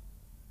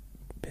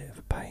bit of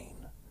a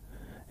pain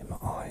in my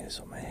eyes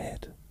or my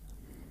head,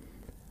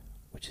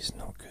 which is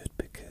not good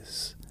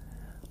because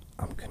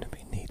I'm going to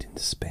be needing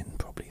to spend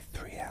probably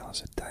 3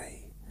 hours a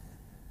day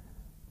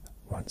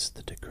once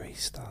the degree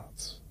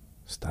starts,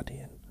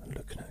 studying and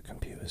looking at a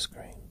computer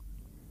screen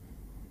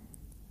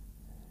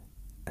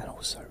and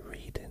also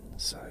reading.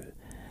 So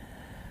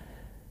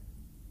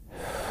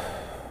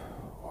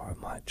what I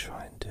might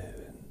try and do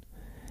and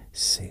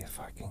see if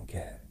I can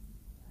get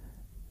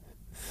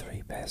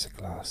 3 pairs of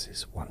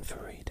glasses, one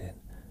for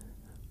reading,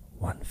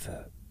 one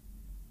for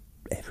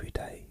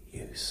everyday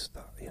use,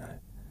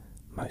 that,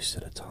 most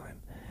of the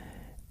time,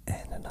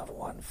 and another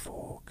one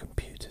for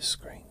computer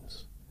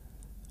screens.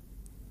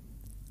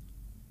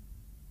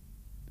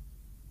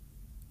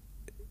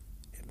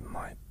 It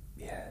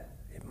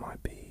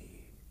might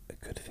be a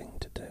good thing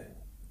to do.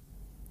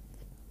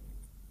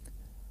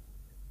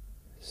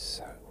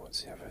 So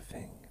what's the other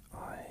thing?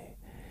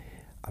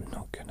 I'm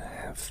not going to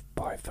have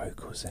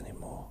bifocals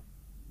anymore.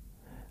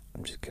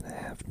 I'm just going to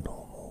have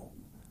normal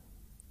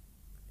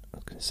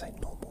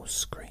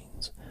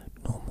screens,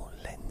 normal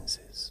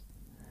lenses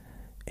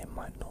in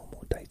my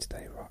normal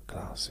day-to-day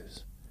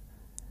glasses.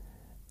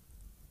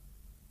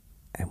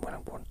 And when I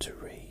want to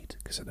read,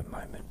 because at the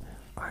moment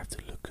I have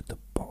to look at the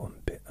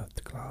bottom bit of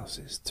the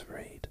glasses to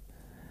read,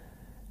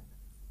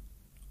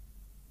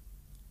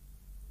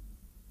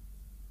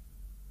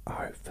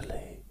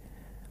 hopefully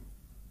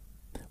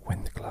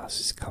when the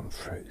glasses come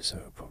through, so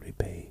it'll probably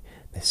be,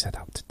 they're set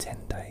up to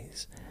 10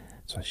 days,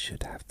 so I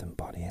should have them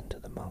by the end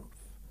of the month,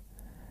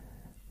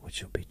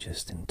 which will be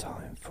just in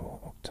time for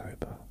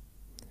October.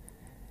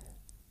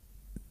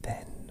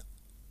 Then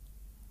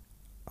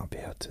I'll be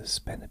able to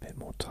spend a bit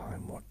more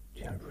time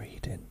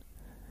reading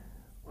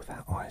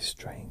without eye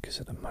strain, because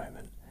at the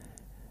moment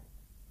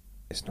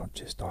it's not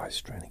just eye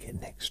strain, I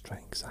get neck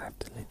strain because I have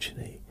to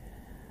literally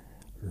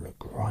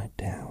look right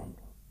down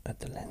at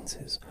the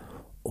lenses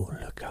or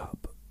look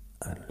up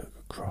and look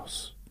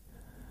across,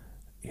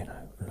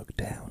 look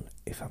down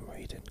if I'm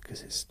reading,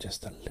 because it's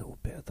just a little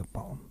bit at the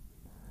bottom.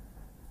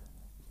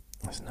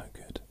 That's no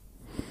good.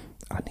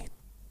 I need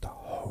the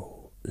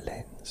whole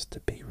lens to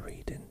be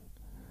reading.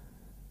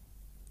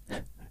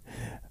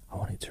 I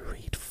want it to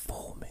read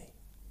for me.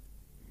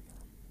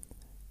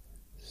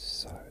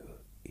 So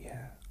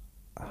yeah,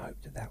 I hope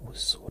that will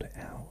sort it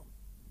out.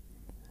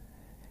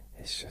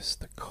 It's just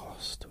the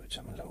cost which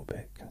I'm a little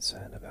bit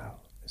concerned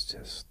about. It's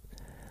just,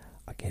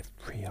 I get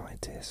free eye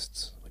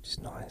tests, which is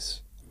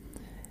nice,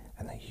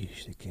 and they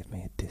usually give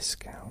me a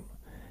discount,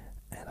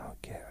 and I'll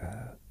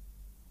get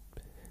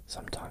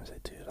sometimes they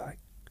do like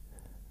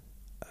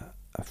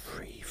a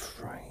free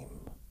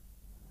frame,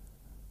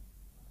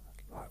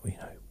 like, you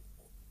know,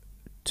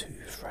 2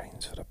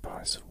 frames for the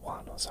price of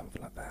 1 or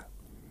something like that.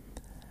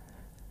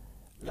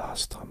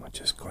 Last time I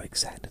just got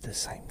exactly the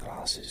same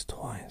glasses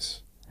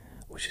twice,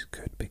 which is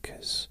good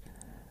because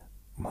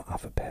my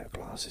other pair of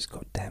glasses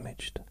got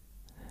damaged.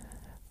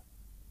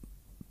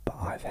 But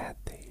I've had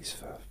these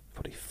for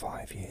probably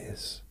 5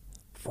 years,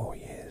 4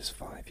 years,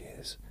 5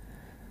 years,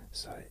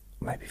 so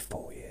maybe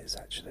 4 years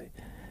actually.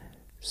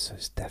 So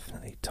it's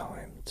definitely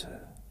time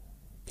to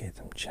get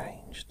them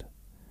changed.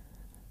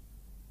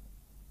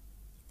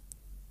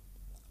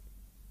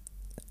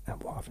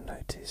 And what I've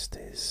noticed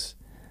is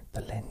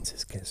the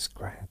lenses get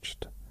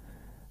scratched,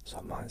 so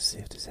I might see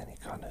if there's any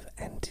kind of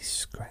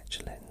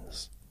anti-scratch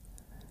lens,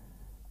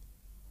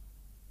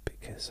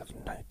 because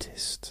I've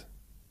noticed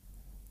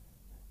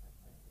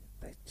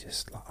they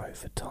just, like,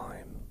 over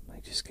time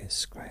they just get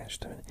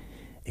scratched. I mean,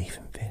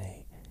 even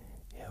Vinny,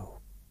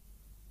 he'll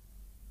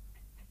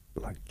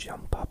like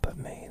jump up at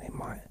me and it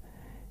might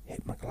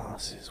hit my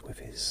glasses with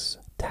his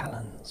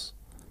talons,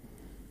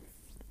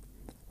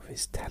 with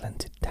his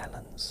talented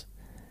talons,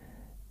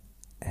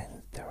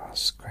 and there are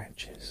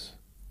scratches.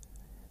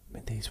 I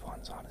mean, these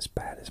ones aren't as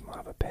bad as my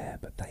other pair,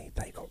 but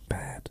they got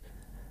bad.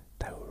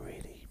 They were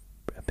really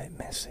a bit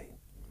messy.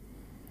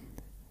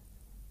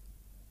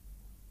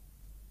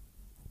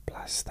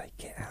 Plus they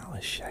get out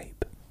of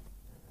shape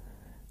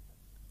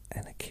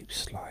and it keeps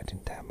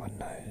sliding down my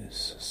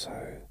nose,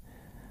 so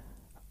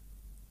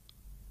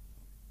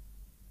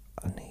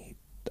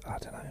I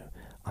don't know,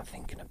 I'm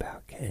thinking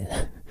about getting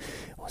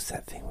what's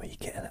that thing where you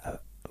get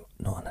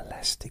not an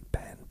elastic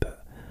band,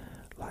 but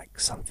like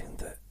something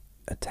that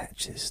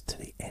attaches to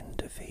the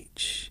end of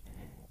each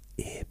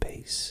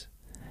earpiece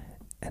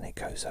and it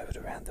goes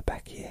around the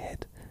back of your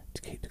head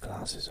to keep the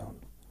glasses on.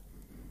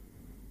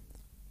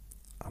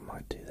 I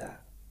might do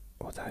that,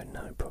 although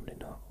no, probably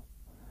not.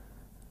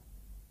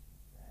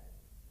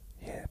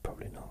 Yeah,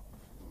 probably not.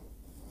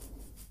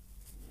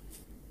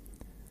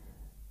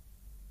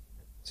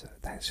 So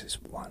that's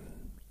just one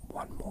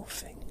more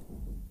thing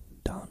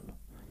done.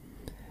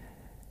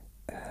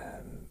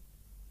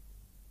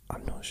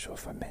 I'm not sure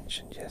if I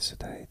mentioned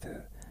yesterday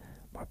that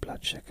my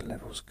blood sugar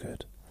level's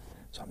good,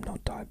 so I'm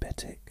not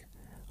diabetic.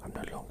 I'm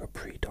no longer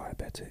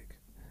pre-diabetic.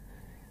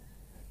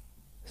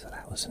 So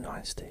that was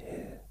nice to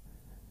hear.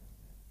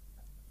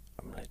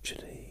 I'm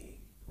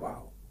literally,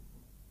 well,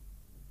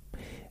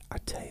 I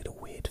tell you the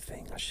weird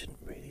thing, I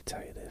shouldn't really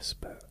tell you this,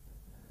 but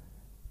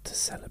to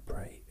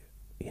celebrate,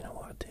 you know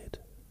what I did?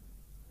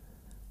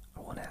 I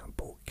went out and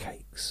bought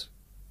cakes.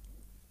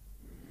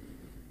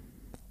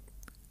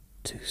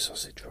 2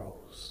 sausage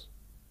rolls,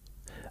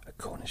 a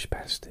Cornish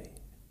pasty,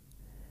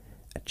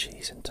 a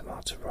cheese and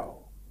tomato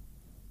roll,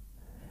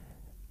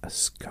 a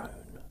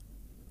scone,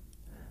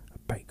 a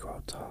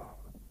bakewell tart,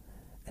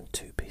 and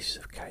 2 pieces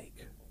of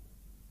cake.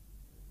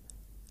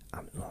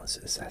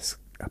 That's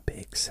a bit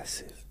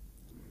excessive.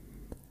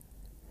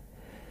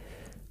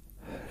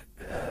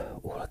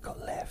 All I got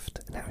left,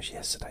 and that was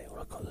yesterday, all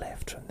I got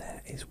left from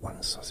there is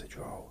 1 sausage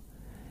roll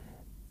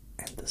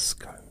and the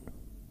scone.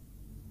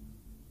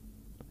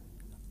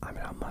 I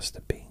mean, I must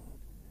have been,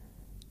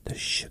 the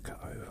sugar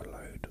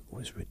overload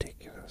was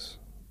ridiculous.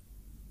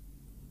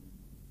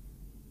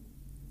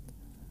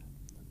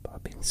 But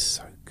I've been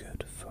so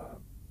good for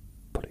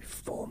probably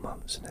 4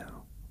 months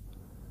now.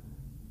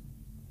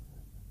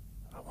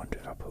 I wonder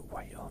if I put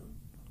weight on.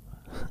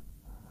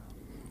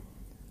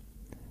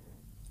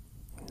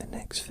 And the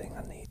next thing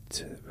I need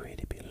to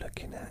really be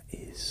looking at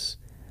is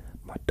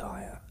my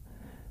diet,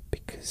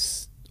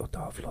 because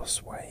although I've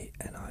lost weight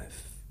and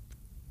I've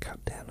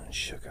cut down on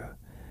sugar,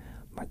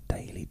 my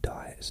daily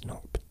diet is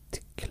not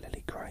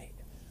particularly great.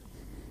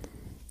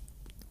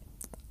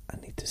 I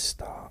need to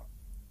start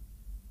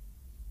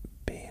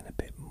being a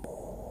bit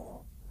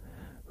more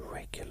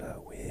regular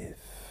with,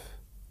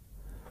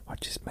 or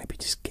maybe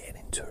just getting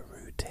into a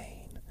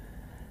routine,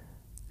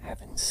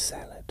 having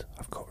salad.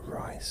 I've got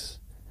rice,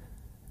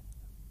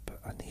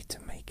 but I need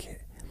to make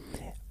it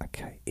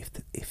okay. If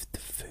the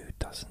food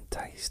doesn't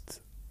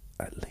taste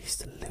at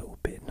least a little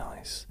bit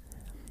nice,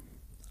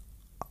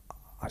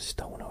 I just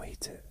don't want to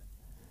eat it.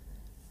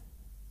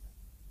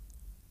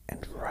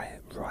 And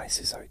rice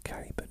is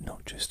okay, but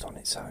not just on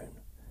its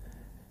own.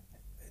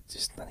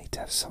 I need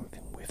to have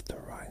something with the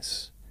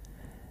rice.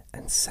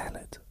 And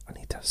salad, I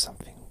need to have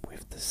something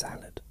with the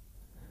salad.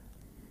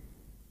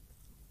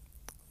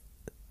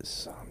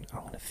 So I'm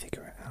going to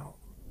figure it out.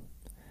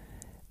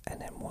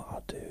 And then what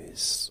I'll do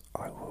is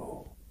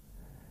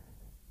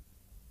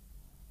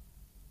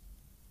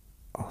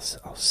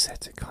I'll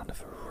set a kind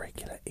of a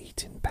regular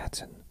eating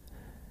pattern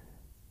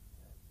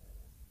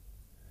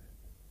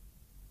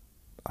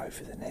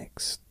over the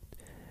next,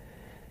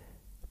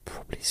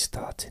 probably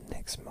starting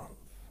next month.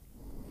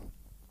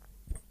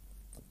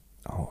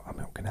 I'm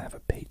going to have a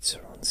pizza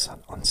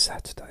on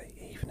Saturday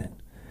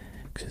evening,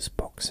 because it's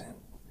boxing.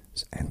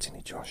 It's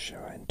Anthony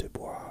Joshua and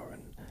Dubois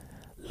and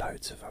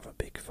loads of other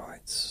big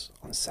fights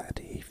on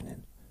Saturday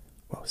evening.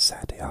 Well,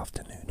 Saturday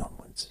afternoon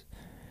onwards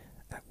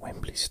at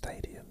Wembley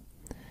Stadium.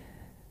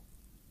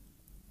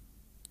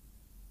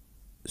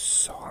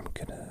 So I'm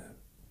gonna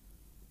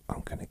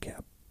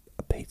get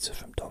a pizza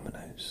from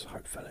Domino's,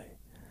 hopefully,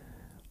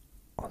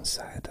 on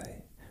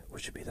Saturday,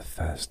 which would be the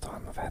first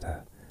time I've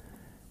had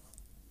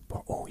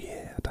all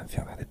year. I don't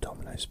think I've had a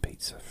Domino's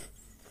pizza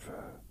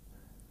for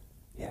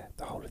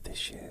the whole of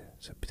this year,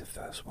 so it'll be the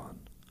first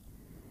one.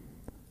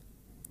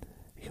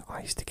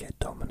 I used to get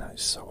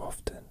Domino's so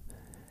often,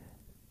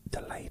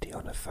 the lady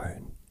on the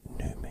phone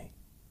knew me.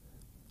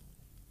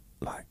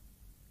 Like,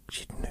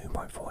 she knew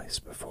my voice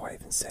before I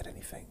even said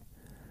anything.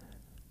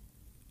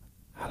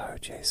 Hello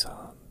Jason,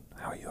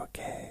 how are you,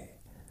 okay?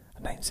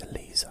 Her name's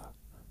Eliza.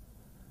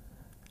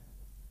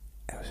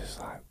 It was just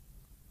like,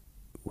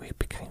 we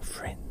became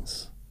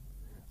friends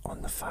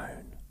on the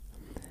phone.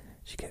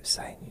 She kept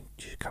saying,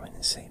 you should come in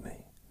and see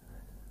me.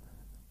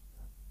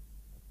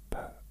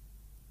 But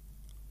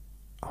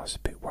I was a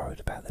bit worried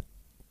about the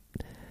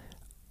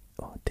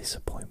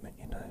disappointment,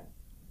 you know.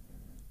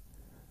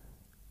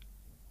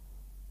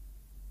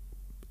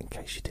 In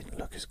case she didn't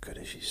look as good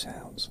as she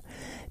sounds.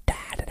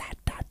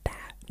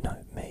 No,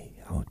 me.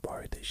 I was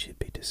worried that she'd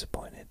be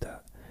disappointed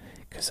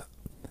because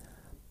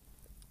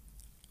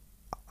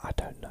I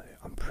don't know.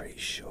 I'm pretty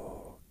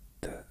sure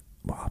that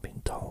what I've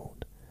been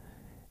told,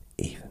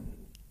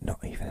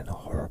 not even in a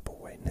horrible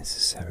way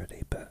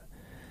necessarily, but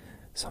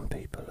some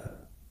people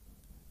are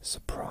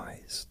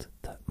surprised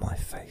that my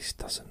face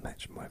doesn't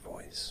match my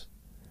voice.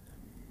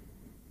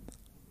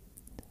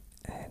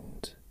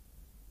 And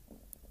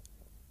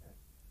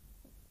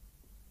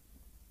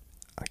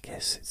I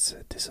guess it's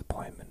a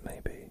disappointment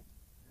maybe,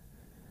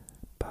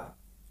 but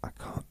I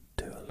can't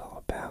do a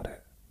lot about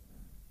it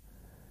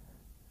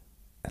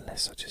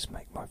unless I just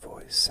make my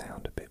voice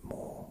sound a bit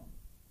more.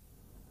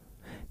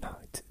 No,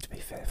 to be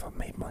fair, if I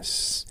made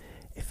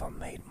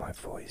my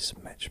voice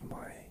match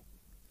my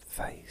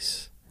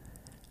face,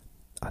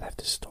 I'd have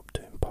to stop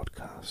doing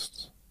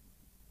podcasts,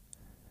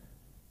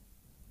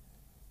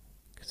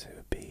 because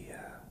it'd be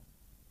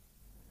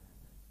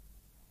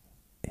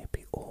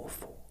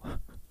awful.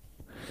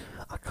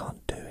 I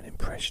can't do an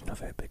impression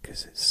of it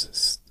because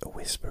it's a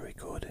whisper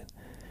recording.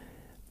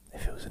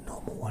 If it was a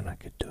normal one, I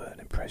could do an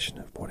impression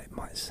of what it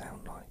might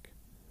sound like.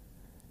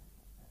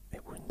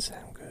 It wouldn't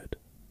sound good.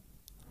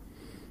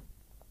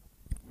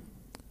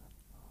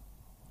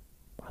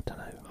 I don't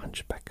know,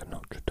 Hunchback of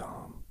Notre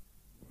Dame,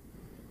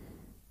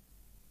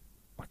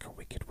 like a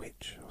Wicked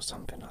Witch or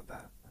something like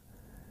that.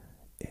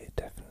 It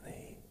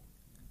definitely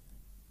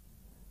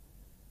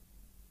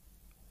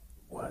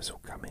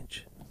Wurzel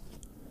Gummidge,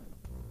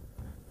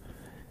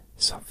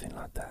 something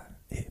like that.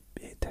 It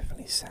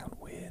definitely sound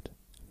weird.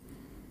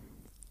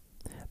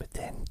 But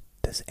then,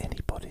 does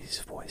anybody's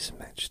voice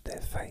match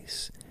their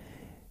face?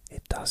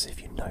 It does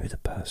if you know the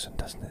person,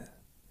 doesn't it?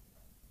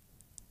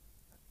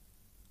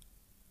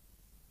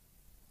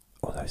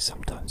 Although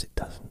sometimes it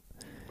doesn't.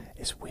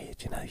 It's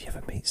weird, you know, you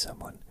ever meet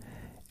someone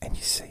and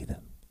you see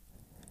them,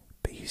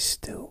 but you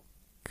still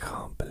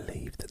can't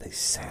believe that they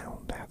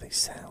sound how they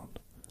sound.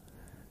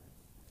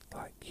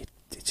 Like, it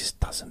just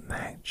doesn't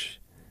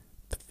match.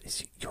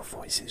 Your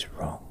voice is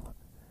wrong.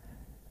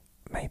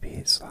 Maybe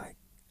it's like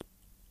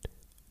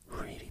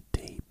really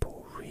deep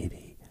or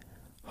really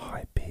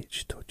high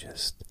pitched, or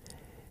just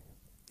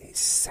it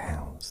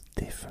sounds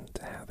different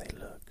to how they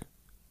look.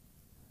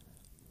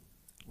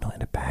 Not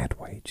in a bad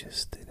way,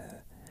 just in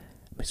a...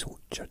 It's all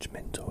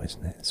judgmental,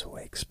 isn't it? It's all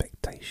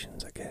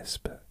expectations, I guess,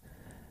 but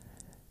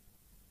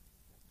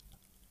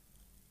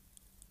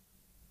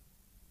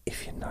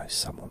if you know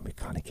someone, we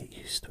kind of get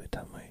used to it,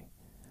 don't we?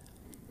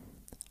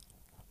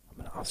 I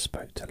mean, I've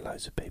spoke to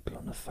loads of people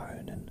on the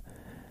phone, and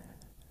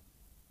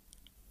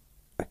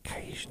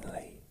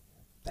occasionally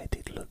they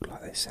did look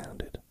like they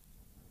sounded.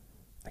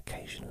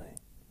 Occasionally.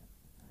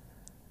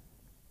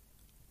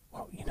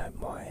 Well, you know,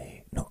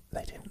 my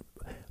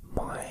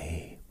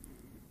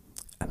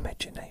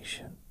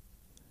imagination,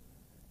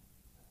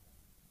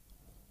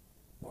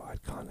 what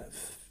I'd kind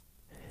of,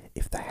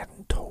 if they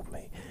hadn't told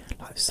me,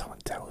 like if someone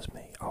tells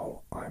me,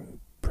 oh, I'm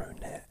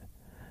brunette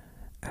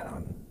and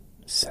I'm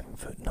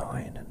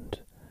 7'9" and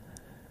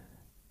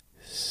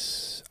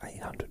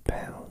 800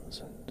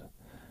 pounds and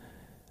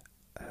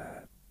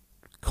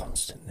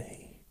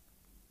constantly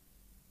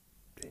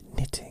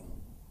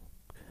knitting,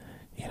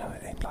 you know,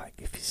 and like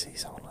if you see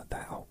someone like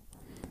that, oh,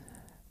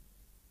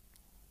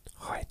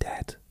 hi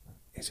Dad,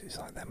 it's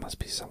like that must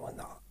be someone,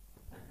 that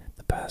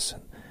the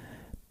person.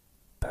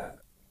 But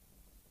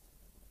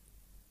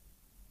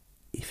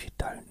if you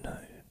don't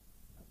know,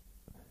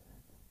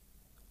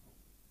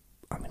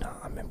 I mean,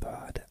 I remember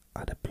I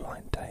had a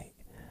blind date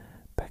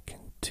back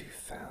in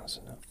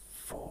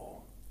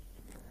 2004.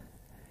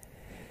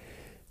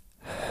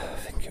 I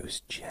think it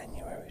was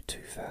January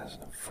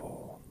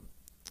 2004,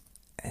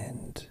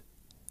 and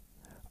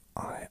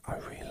I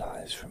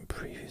realised from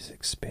previous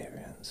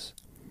experience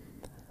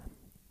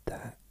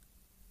that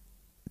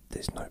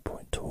there's no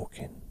point talking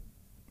talking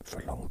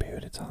for a long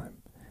period of time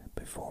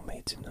before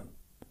meeting them,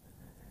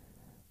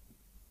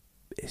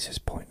 it's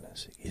just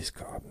pointless. You just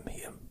got to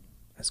meet them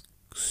as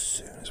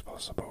soon as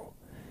possible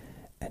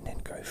and then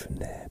go from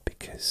there,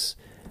 because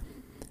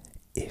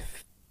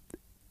if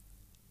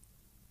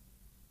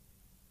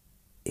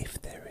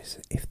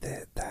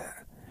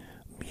that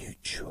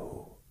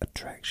mutual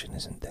attraction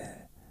isn't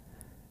there,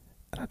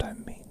 and I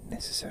don't mean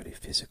necessarily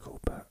physical,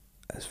 but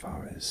as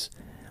far as,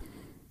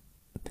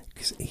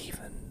 because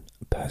even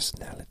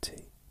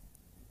personality,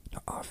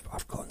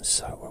 I've gotten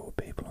so well with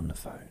people on the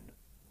phone,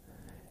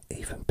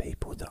 even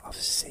people that I've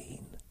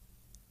seen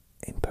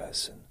in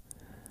person.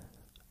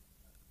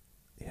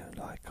 You know,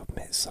 like I've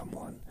met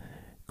someone,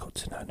 got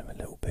to know them a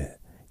little bit,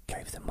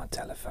 gave them my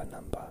telephone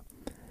number,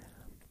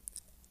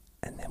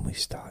 and then we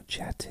start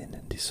chatting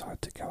and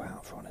decide to go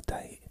out for on a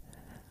date.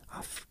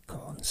 I've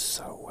gotten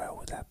so well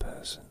with that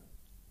person,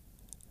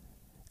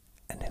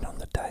 and then on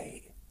the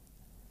date,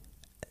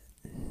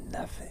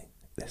 nothing.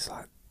 There's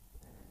like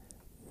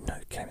no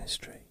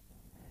chemistry,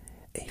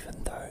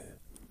 even though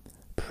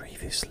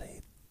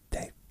previously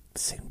there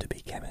seemed to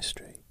be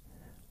chemistry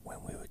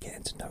when we were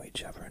getting to know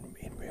each other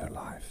in real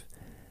life.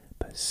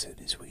 But as soon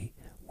as we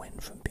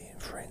went from being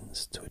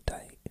friends to a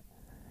date,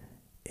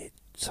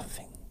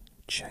 something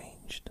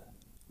changed.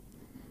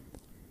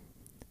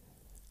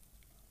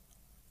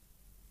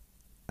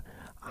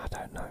 I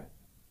don't know.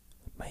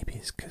 Maybe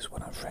it's because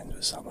when I'm friends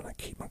with someone, I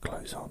keep my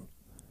clothes on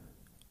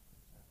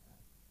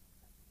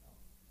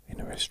in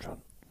a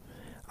restaurant.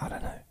 I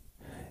don't know.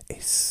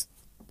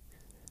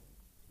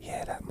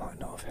 That might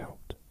not have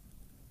helped.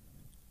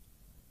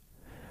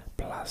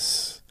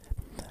 Plus,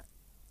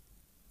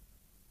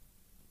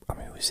 I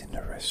mean, it was in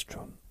the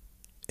restaurant.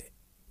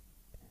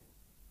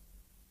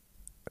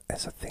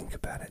 As I think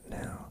about it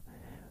now,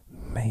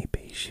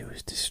 maybe she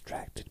was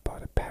distracted by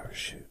the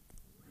parachute.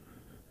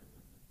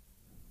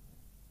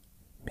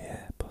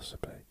 Yeah,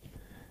 possibly.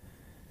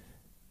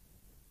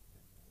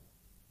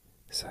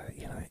 So,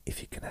 you know,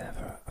 if you can have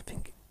her, I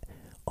think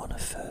on a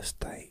first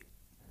date,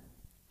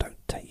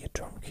 don't take your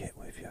drum kit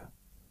with you.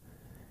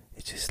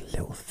 It's just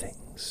little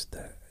things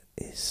that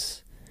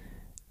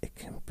it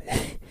can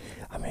be.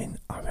 I mean,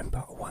 I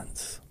remember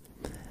once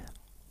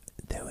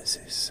there was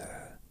this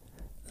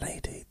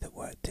lady that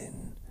worked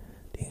in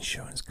the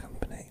insurance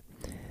company,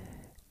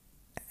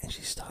 and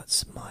she started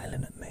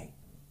smiling at me,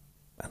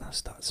 and I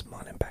started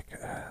smiling back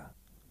at her.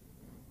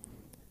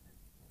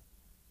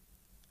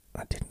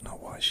 I didn't know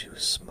why she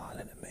was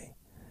smiling at me,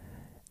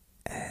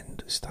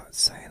 and started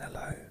saying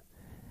hello,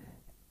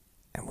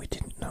 and we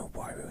didn't know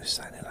why we were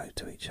saying hello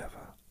to each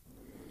other,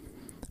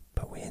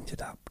 but we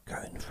ended up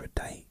going for a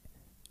date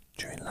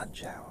during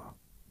lunch hour.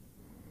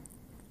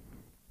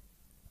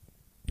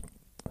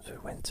 So we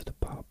went to the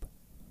pub,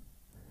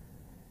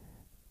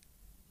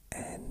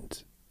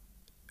 and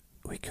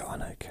we got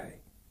on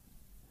okay,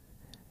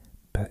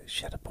 but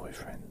she had a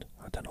boyfriend.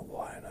 I don't know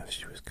why, I don't know if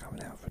she was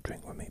coming out for a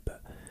drink with me,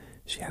 but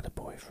she had a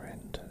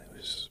boyfriend, and it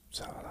was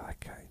so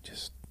like, okay,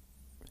 just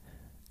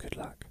good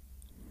luck.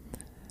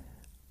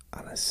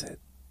 And I said,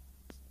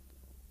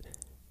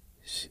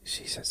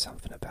 she said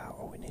something about,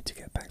 oh, we need to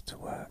get back to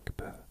work,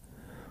 but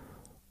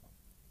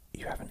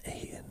you haven't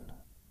eaten,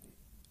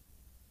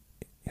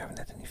 you haven't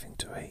had anything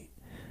to eat.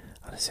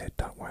 And I said,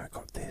 don't worry, I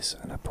got this,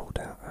 and I pulled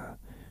out a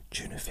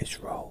tuna fish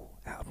roll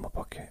out of my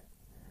pocket.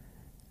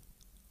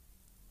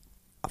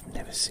 I've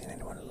never seen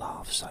anyone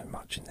laugh so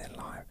much in their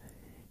life.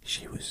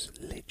 She was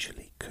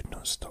literally could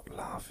not stop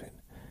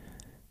laughing.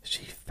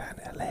 She found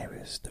it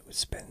hilarious that we'd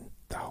spend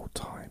the whole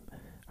time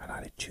and I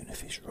had a tuna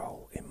fish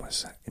roll in my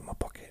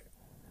pocket.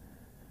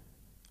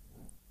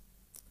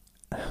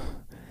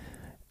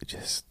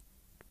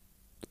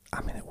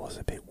 It was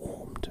a bit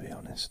warm, to be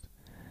honest.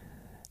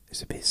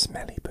 It's a bit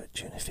smelly, but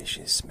tuna fish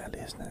is smelly,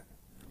 isn't it?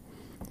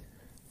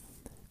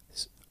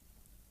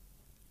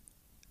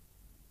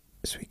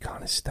 So we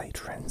kind of stayed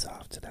friends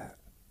after that.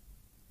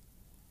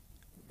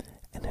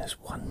 And there's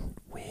one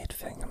weird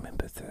thing. I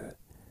remember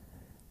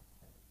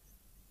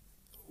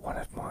one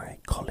of my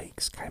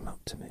colleagues came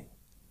up to me.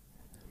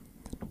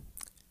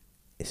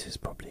 This is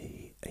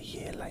probably a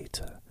year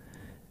later,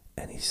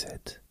 and he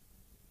said,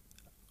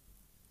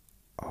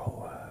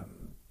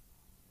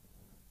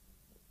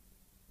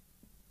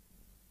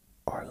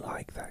 I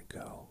like that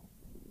girl.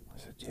 I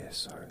said, yes,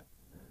 so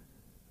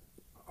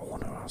I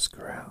want to ask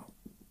her out.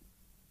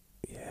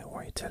 Yeah,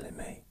 why are you telling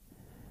me?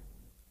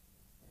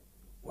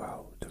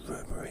 Well, the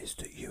rumour is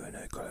that you and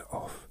her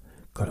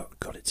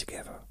got it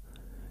together.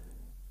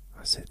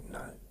 I said,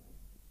 no.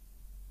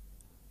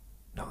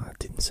 No, I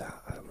didn't say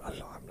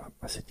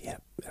I said, yeah,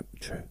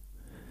 true.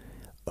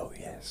 Oh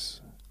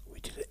yes, we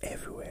did it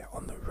everywhere,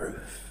 on the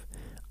roof,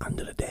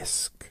 under the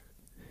desk,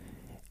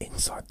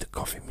 inside the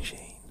coffee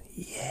machine.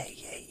 Yeah.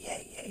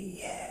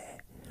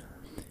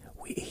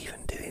 We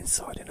even did it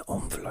inside an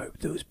envelope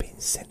that was being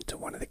sent to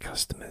one of the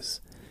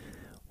customers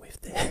with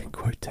the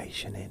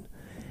quotation in.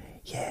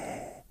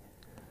 Yeah.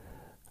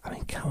 I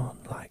mean, come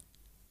on, like,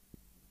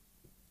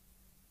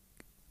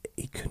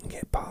 he couldn't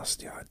get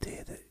past the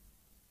idea that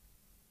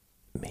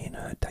me and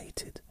her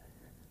dated.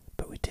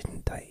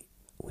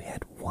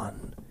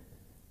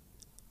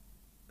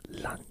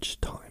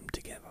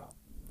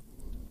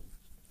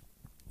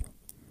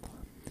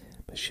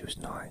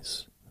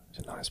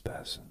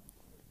 person.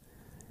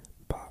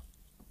 But,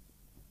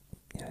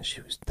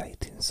 she was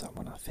dating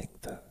someone, I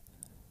think that,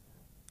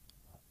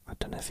 I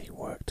don't know if he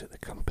worked at the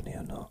company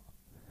or not.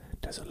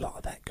 There's a lot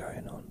of that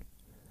going on.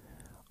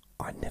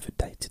 I never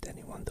dated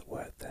anyone that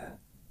worked there.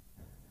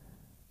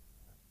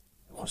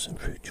 It wasn't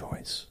through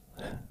choice.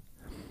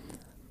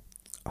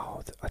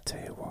 I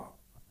tell you what,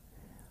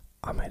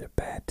 I made a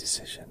bad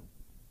decision.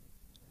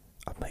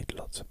 I've made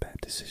lots of bad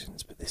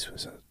decisions, but this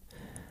was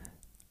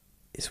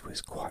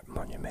quite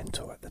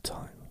monumental at the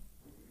time.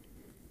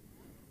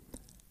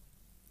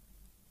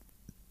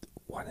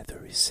 One of the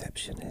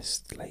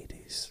receptionist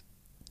ladies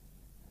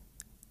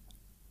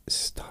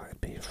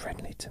started being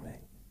friendly to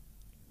me,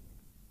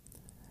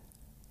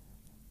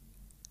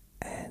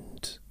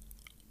 and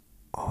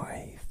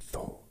I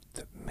thought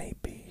that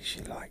maybe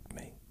she liked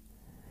me.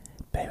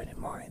 Bearing in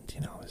mind,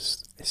 I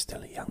was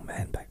still a young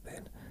man back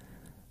then,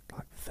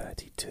 like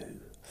 32,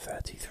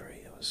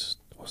 33. I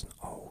wasn't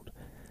old.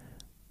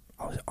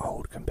 I was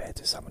old compared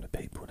to some of the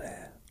people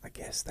there. I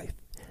guess they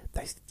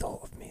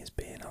thought of me as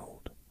being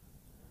old.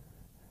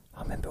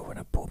 I remember when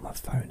I pulled my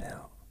phone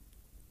out.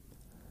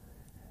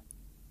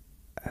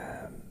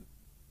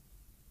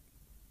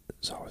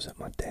 So I was at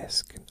my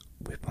desk, and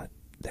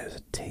there was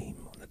a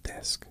team on the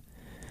desk,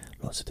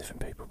 lots of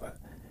different people, but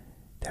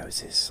there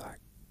was this like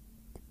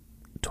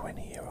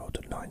 20-year-old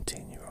or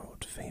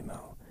 19-year-old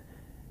female,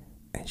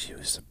 and she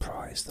was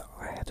surprised that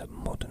I had a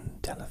modern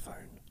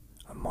telephone,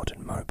 a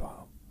modern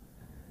mobile.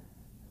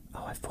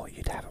 Oh, I thought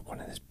you'd have one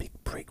of those big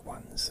brick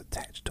ones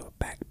attached to a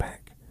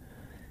backpack.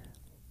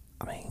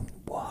 I mean,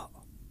 what?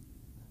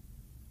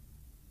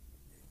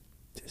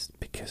 Just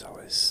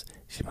because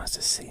she must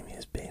have seen me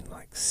as being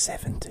like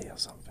 70 or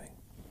something.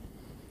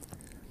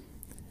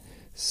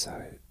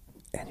 So,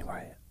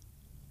 anyway,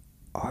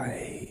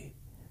 I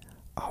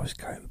was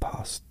going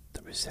past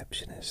the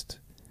receptionist.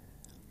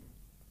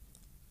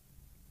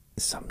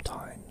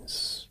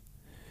 Sometimes,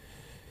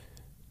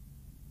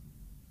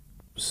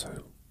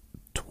 so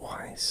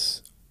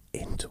twice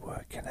into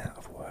work and out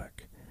of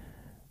work,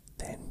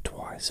 then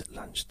twice at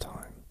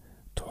lunchtime,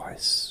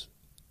 twice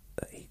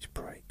at each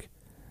break.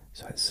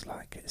 So it's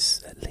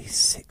at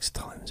least 6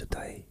 times a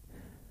day.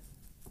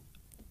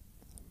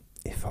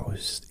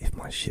 If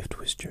my shift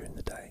was during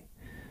the day,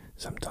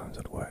 sometimes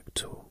I'd work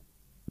till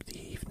the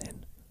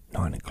evening,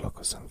 9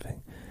 o'clock or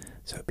something,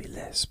 so it'd be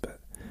less,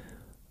 but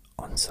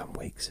on some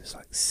weeks it's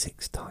like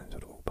 6 times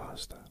I'd walk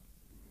past her.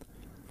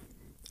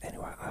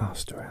 Anyway, I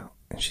asked her out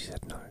and she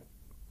said no.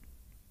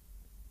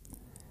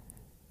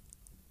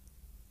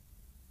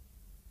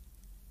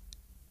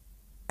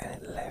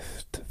 And it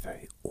left a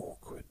very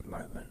awkward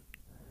moment,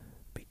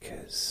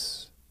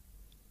 because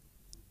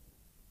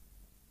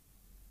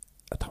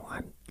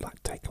I'm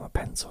like taking my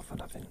pants off or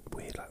nothing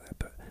weird like that,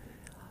 but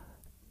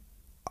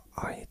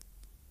I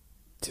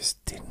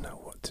just didn't know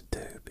what to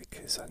do,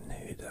 because I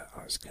knew that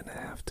I was going to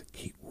have to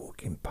keep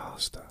walking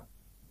past her,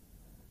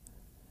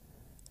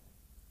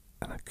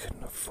 and I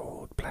couldn't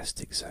afford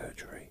plastic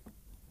surgery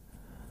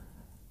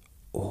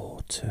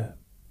or to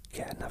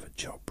get another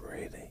job,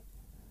 really.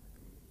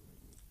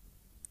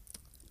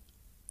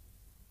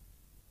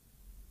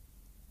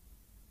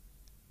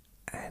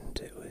 And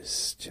it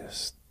was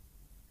just,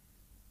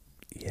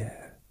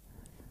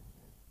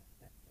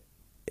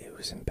 it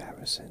was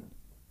embarrassing.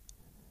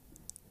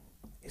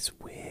 It's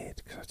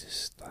weird,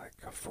 because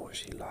I thought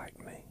she liked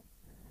me,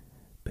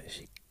 but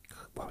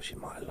she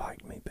might have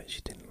liked me, but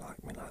she didn't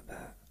like me like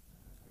that.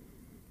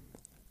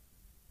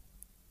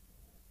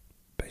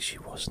 But she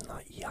wasn't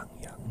like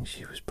young,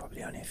 she was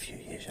probably only a few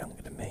years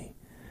younger than me,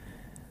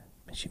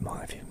 and she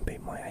might have even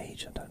been my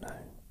age, I don't know.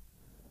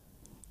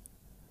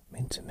 I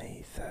mean, to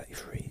me,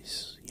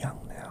 33's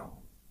young now,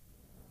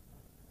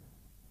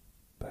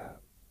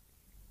 but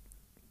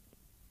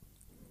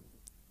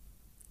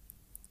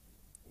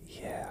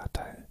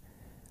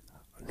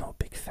I'm not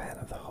a big fan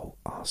of the whole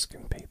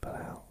asking people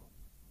out.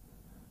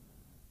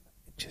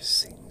 It just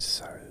seems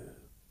so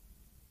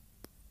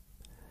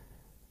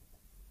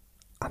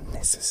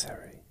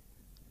unnecessary.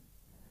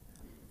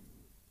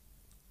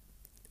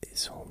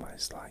 It's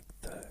almost like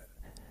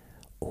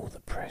all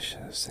the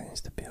pressure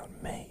seems to be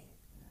on me,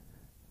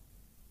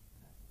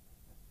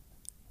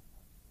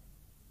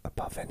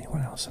 above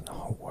anyone else in the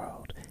whole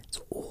world. It's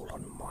all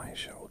on my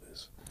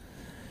shoulders.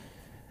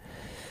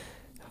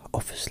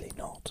 Obviously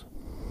not.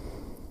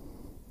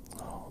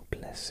 Oh,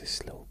 bless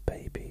this little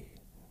baby.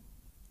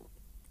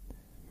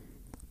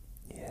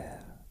 Yeah,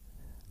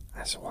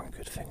 that's one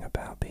good thing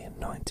about being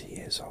 90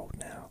 years old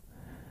now.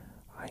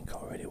 I ain't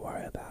got to really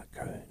worry about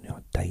going,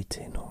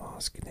 dating or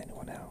asking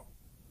anyone out.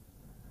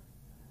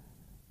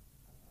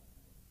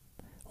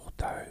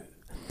 Although,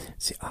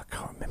 see, I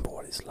can't remember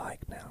what it's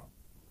like now.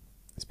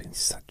 It's been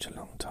such a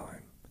long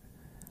time.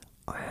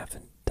 I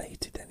haven't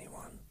dated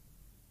anyone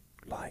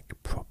like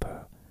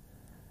proper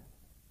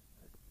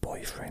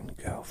boyfriend,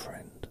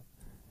 girlfriend.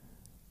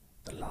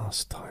 The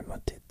last time I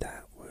did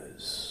that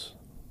was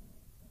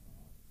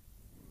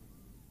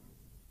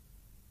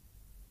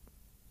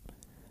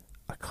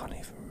I can't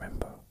even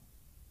remember.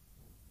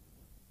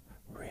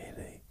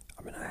 Really.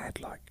 I mean, I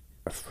had like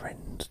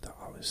friend that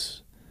I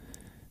was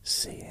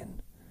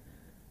seeing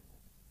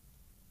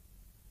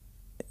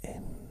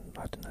in,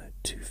 I don't know,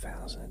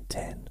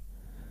 2010.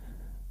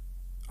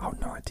 Oh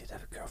no, I did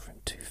have a girlfriend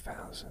in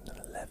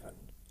 2011.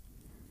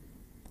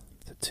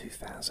 So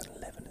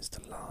 2011 is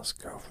the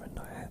last girlfriend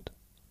I had.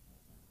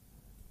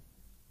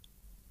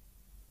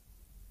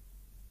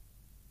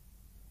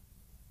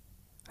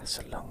 That's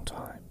a long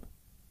time.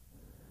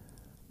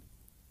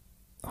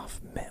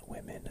 I've met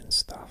women and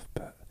stuff,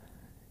 but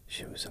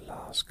she was the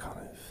last kind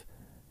of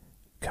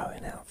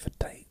going out for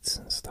dates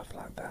and stuff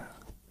like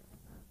that.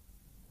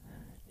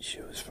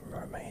 She was from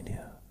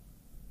Romania.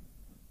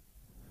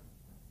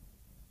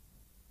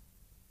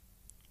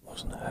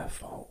 Wasn't her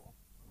fault.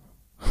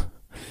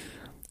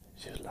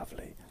 She was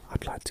lovely.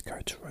 I'd like to go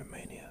to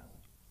Romania.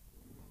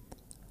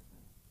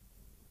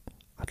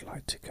 I'd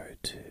like to go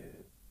to...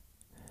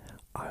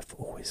 I've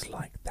always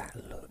liked that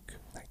look,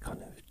 that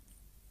kind of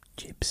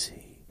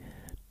gypsy,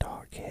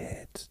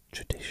 dark-haired,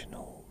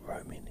 traditional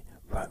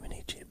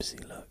Romany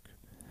gypsy look.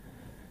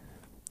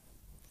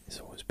 It's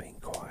always been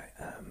quite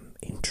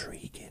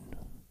intriguing.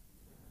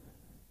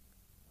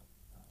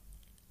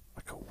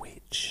 Like a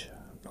witch,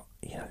 not,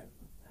 you know,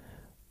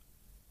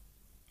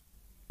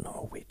 not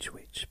a witch,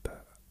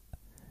 but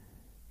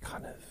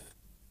kind of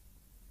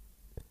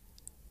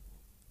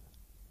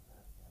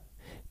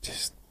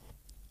just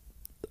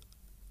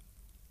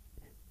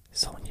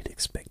someone you'd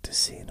expect to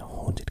see in a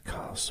haunted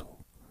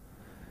castle.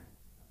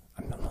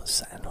 I'm not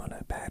saying on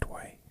a bad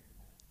way.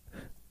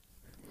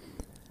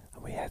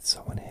 And we had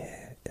someone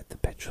here at the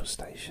petrol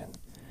station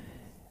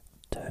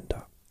turned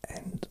up,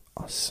 and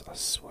I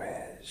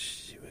swear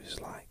she was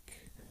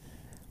like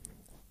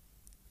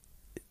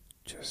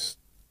just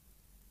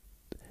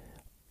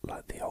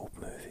like the old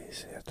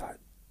movies. She had like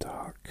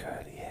dark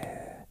curly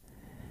hair.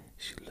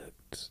 She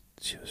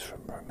was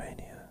from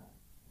Romania,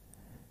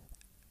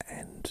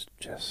 and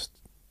just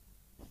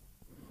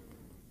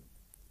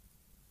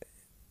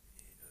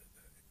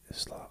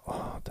it's like,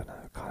 oh, I don't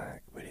know, I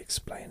can't really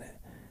explain it.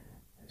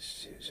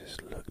 She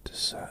just looked a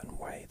certain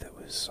way that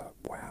was like,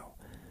 wow,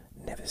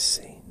 never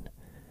seen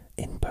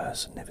in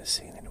person, never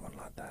seen anyone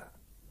like that.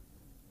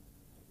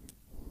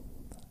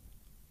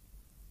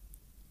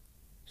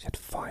 She had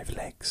 5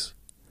 legs.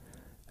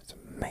 It's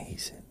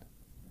amazing.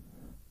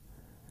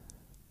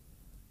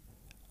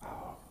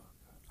 Oh,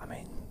 I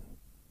mean,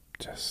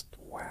 just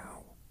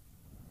wow.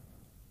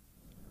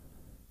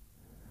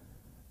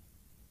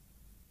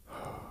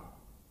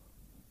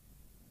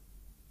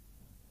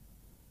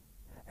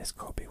 It's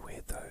got to be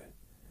weird though.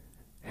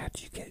 How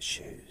do you get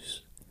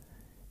shoes?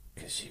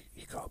 Because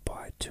you got to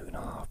buy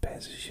 2.5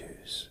 pairs of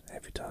shoes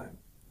every time.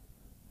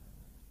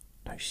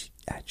 No, she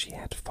actually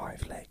had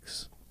 5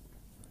 legs.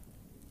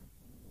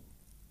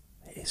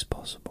 It is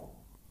possible.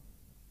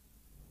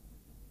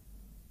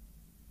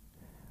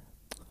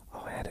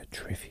 Oh, I had a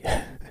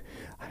trivia.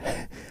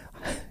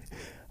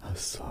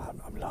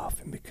 I'm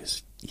laughing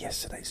because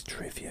yesterday's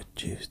Trivia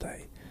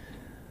Tuesday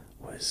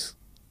was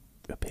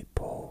a bit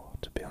poor,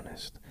 to be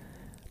honest.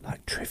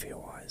 Like trivia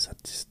wise,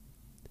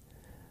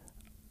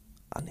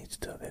 I need to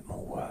do a bit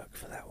more work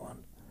for that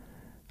one.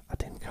 I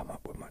didn't come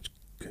up with much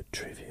good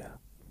trivia.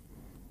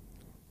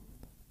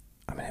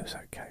 I mean, it was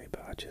okay,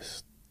 but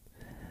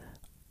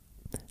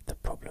the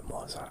problem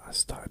was I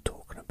started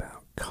talking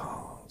about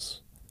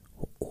cars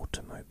or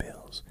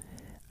automobiles,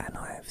 and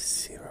I have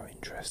zero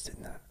interest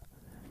in that.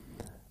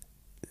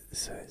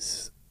 So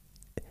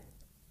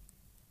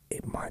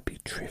it might be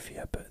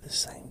trivia, but at the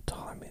same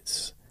time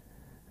it's,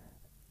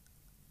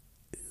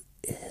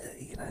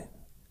 you know,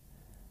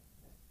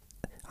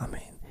 I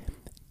mean,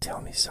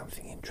 tell me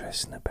something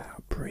interesting about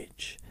a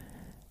bridge,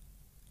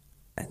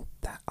 and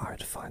that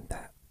I'd find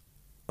that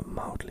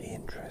mildly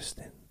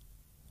interesting.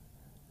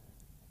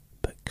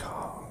 But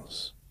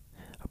cars,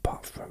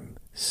 apart from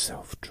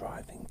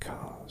self-driving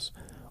cars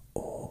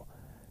or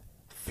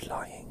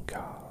flying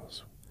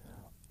cars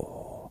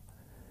or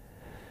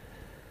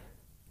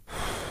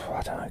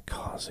I don't know,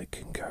 cars that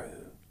can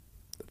go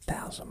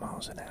 1,000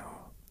 miles an hour,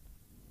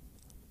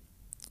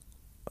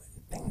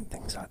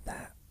 things like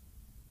that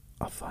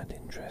I find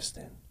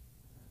interesting.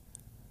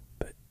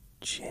 But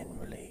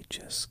generally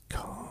just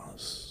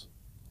cars,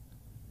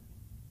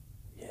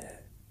 yeah,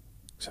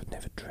 because I've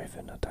never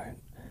driven.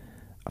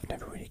 I've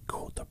never really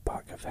caught the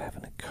bug of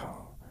having a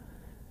car,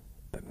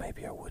 but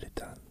maybe I would have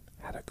done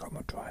had I got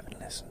my driving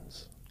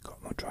lessons,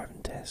 got my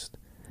driving test.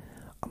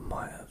 I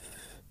might have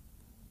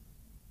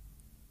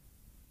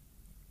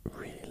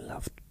really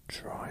loved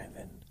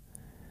driving,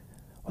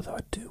 although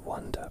I do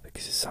wonder,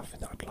 because it's something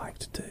that I'd like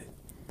to do.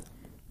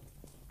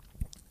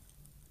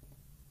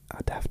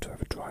 I'd have to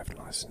have a driving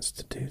licence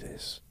to do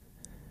this.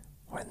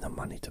 I had the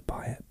money to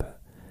buy it, but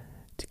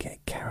to get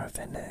a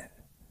caravanette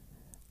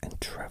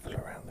and travel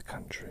around the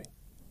country.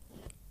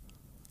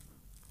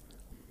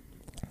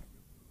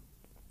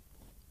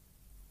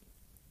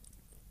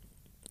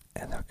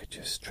 And I could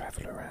just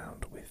travel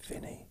around with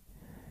Vinny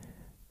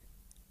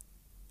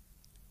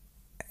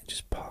and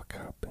just park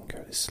up and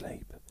go to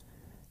sleep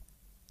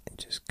and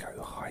just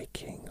go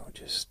hiking or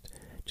just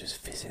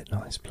just visit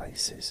nice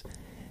places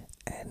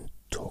and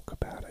talk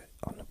about it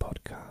on the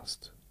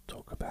podcast,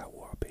 talk about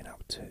what I've been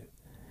up to.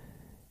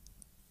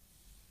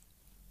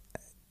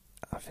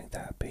 I think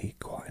that would be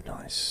quite a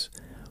nice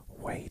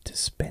way to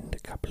spend a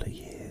couple of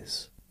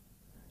years,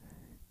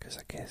 because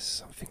I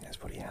think that's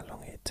probably how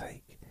long it'd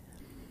take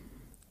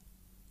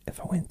if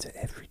I went to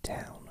every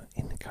town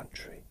in the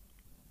country,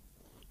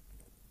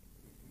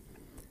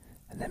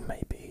 and then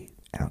maybe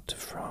out to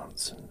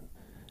France and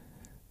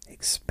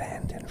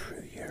expanding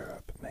through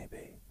Europe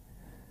maybe.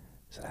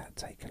 So that'd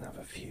take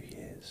another few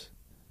years,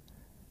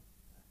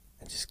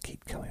 and just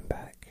keep coming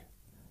back.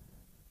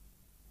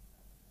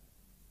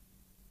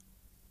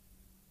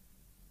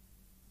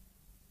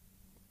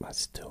 I'd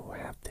still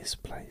have this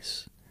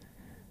place,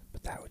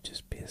 but that would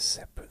just be a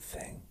separate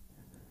thing.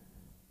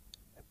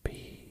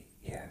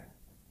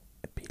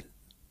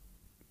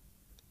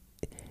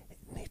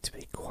 It'd need to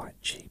be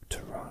quite cheap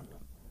to run,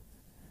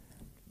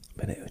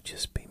 but it would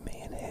just be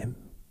me and him.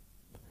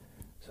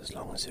 So as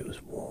long as it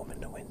was warm in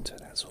the winter,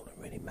 that's all that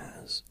really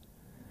matters,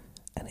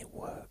 and it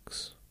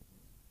works.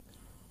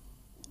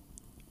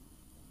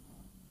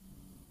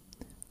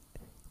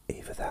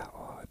 Either that,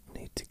 or I'd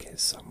need to get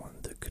someone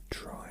that could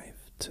drive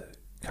to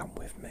come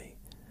with me,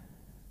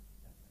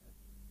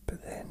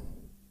 but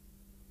then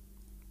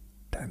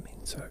that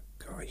means I've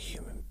got a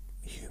human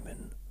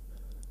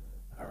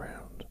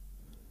around.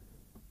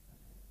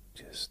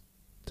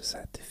 Does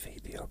that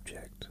defeat the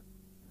object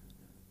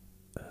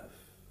of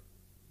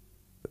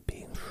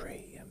being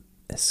free and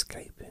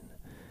escaping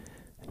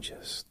and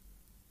just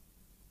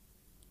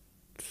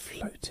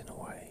floating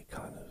away,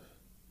 kind of,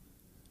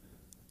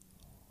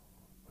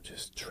 or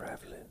just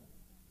travelling?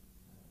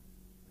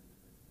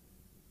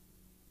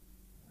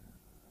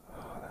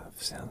 Oh,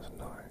 that sounds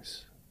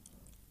nice.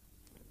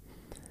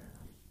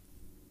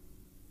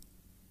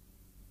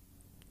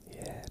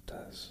 Yeah, it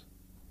does.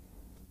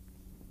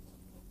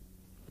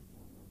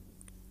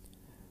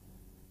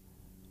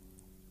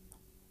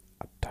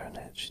 I don't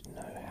actually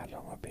know how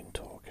long I've been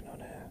talking on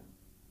here.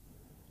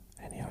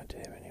 Any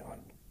idea,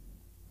 anyone?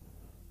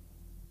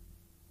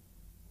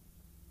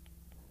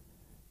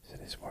 So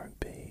this won't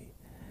be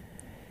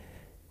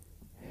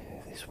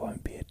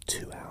a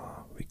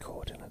 2-hour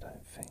recording, I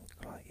don't think,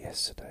 like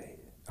yesterday.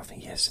 I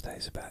think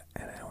yesterday's about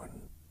an hour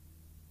and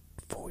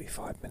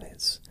 45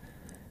 minutes.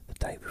 The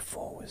day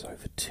before was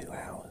over 2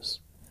 hours.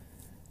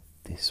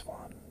 This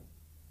one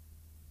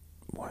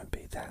won't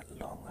be that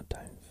long, I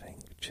don't think.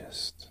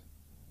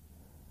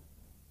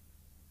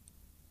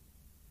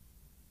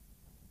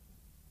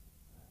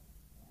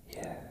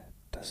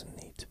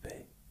 Doesn't need to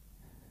be.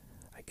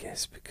 I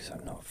guess because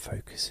I'm not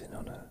focusing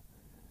on a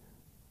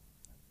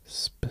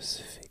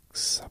specific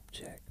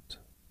subject,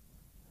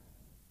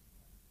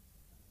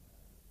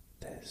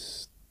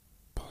 there's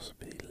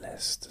possibly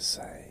less to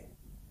say.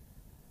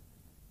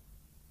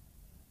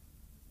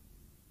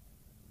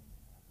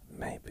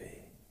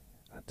 Maybe,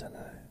 I don't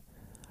know.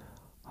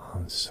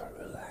 I'm so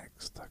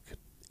relaxed I could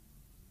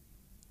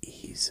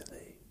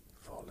easily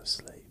fall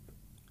asleep.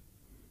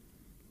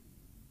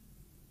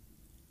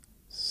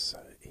 So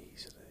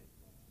easily.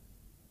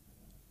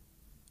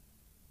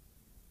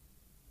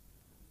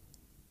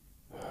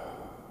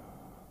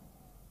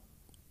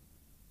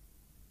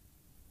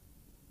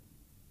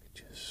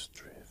 Could just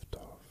drift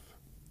off.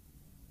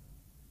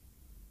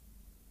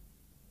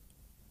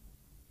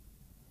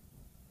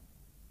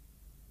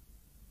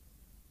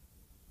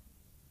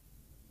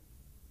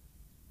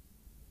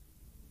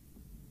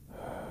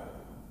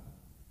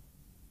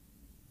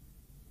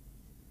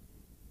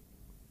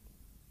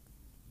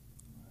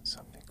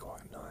 Something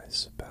quite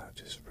nice about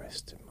just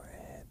resting my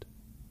head.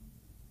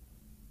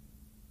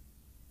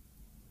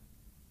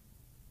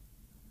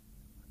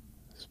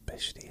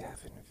 Especially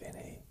having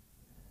Vinny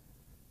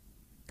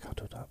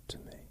cuddled up to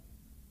me,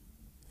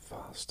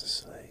 fast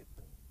asleep.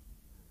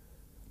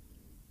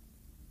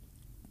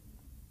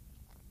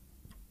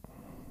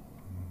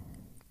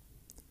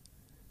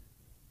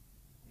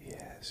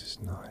 Yeah, this is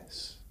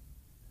nice.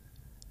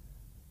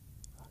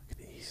 I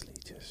could easily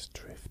just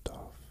drift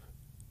off.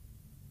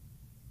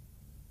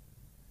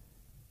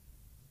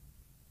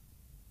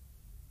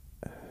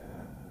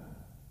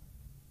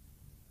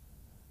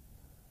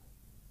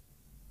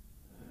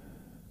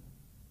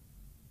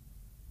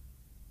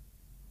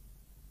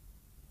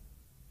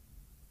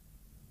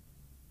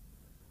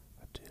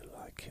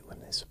 It when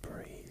there's a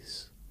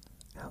breeze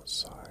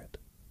outside.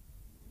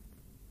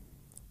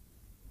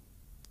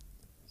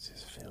 It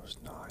just feels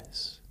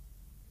nice.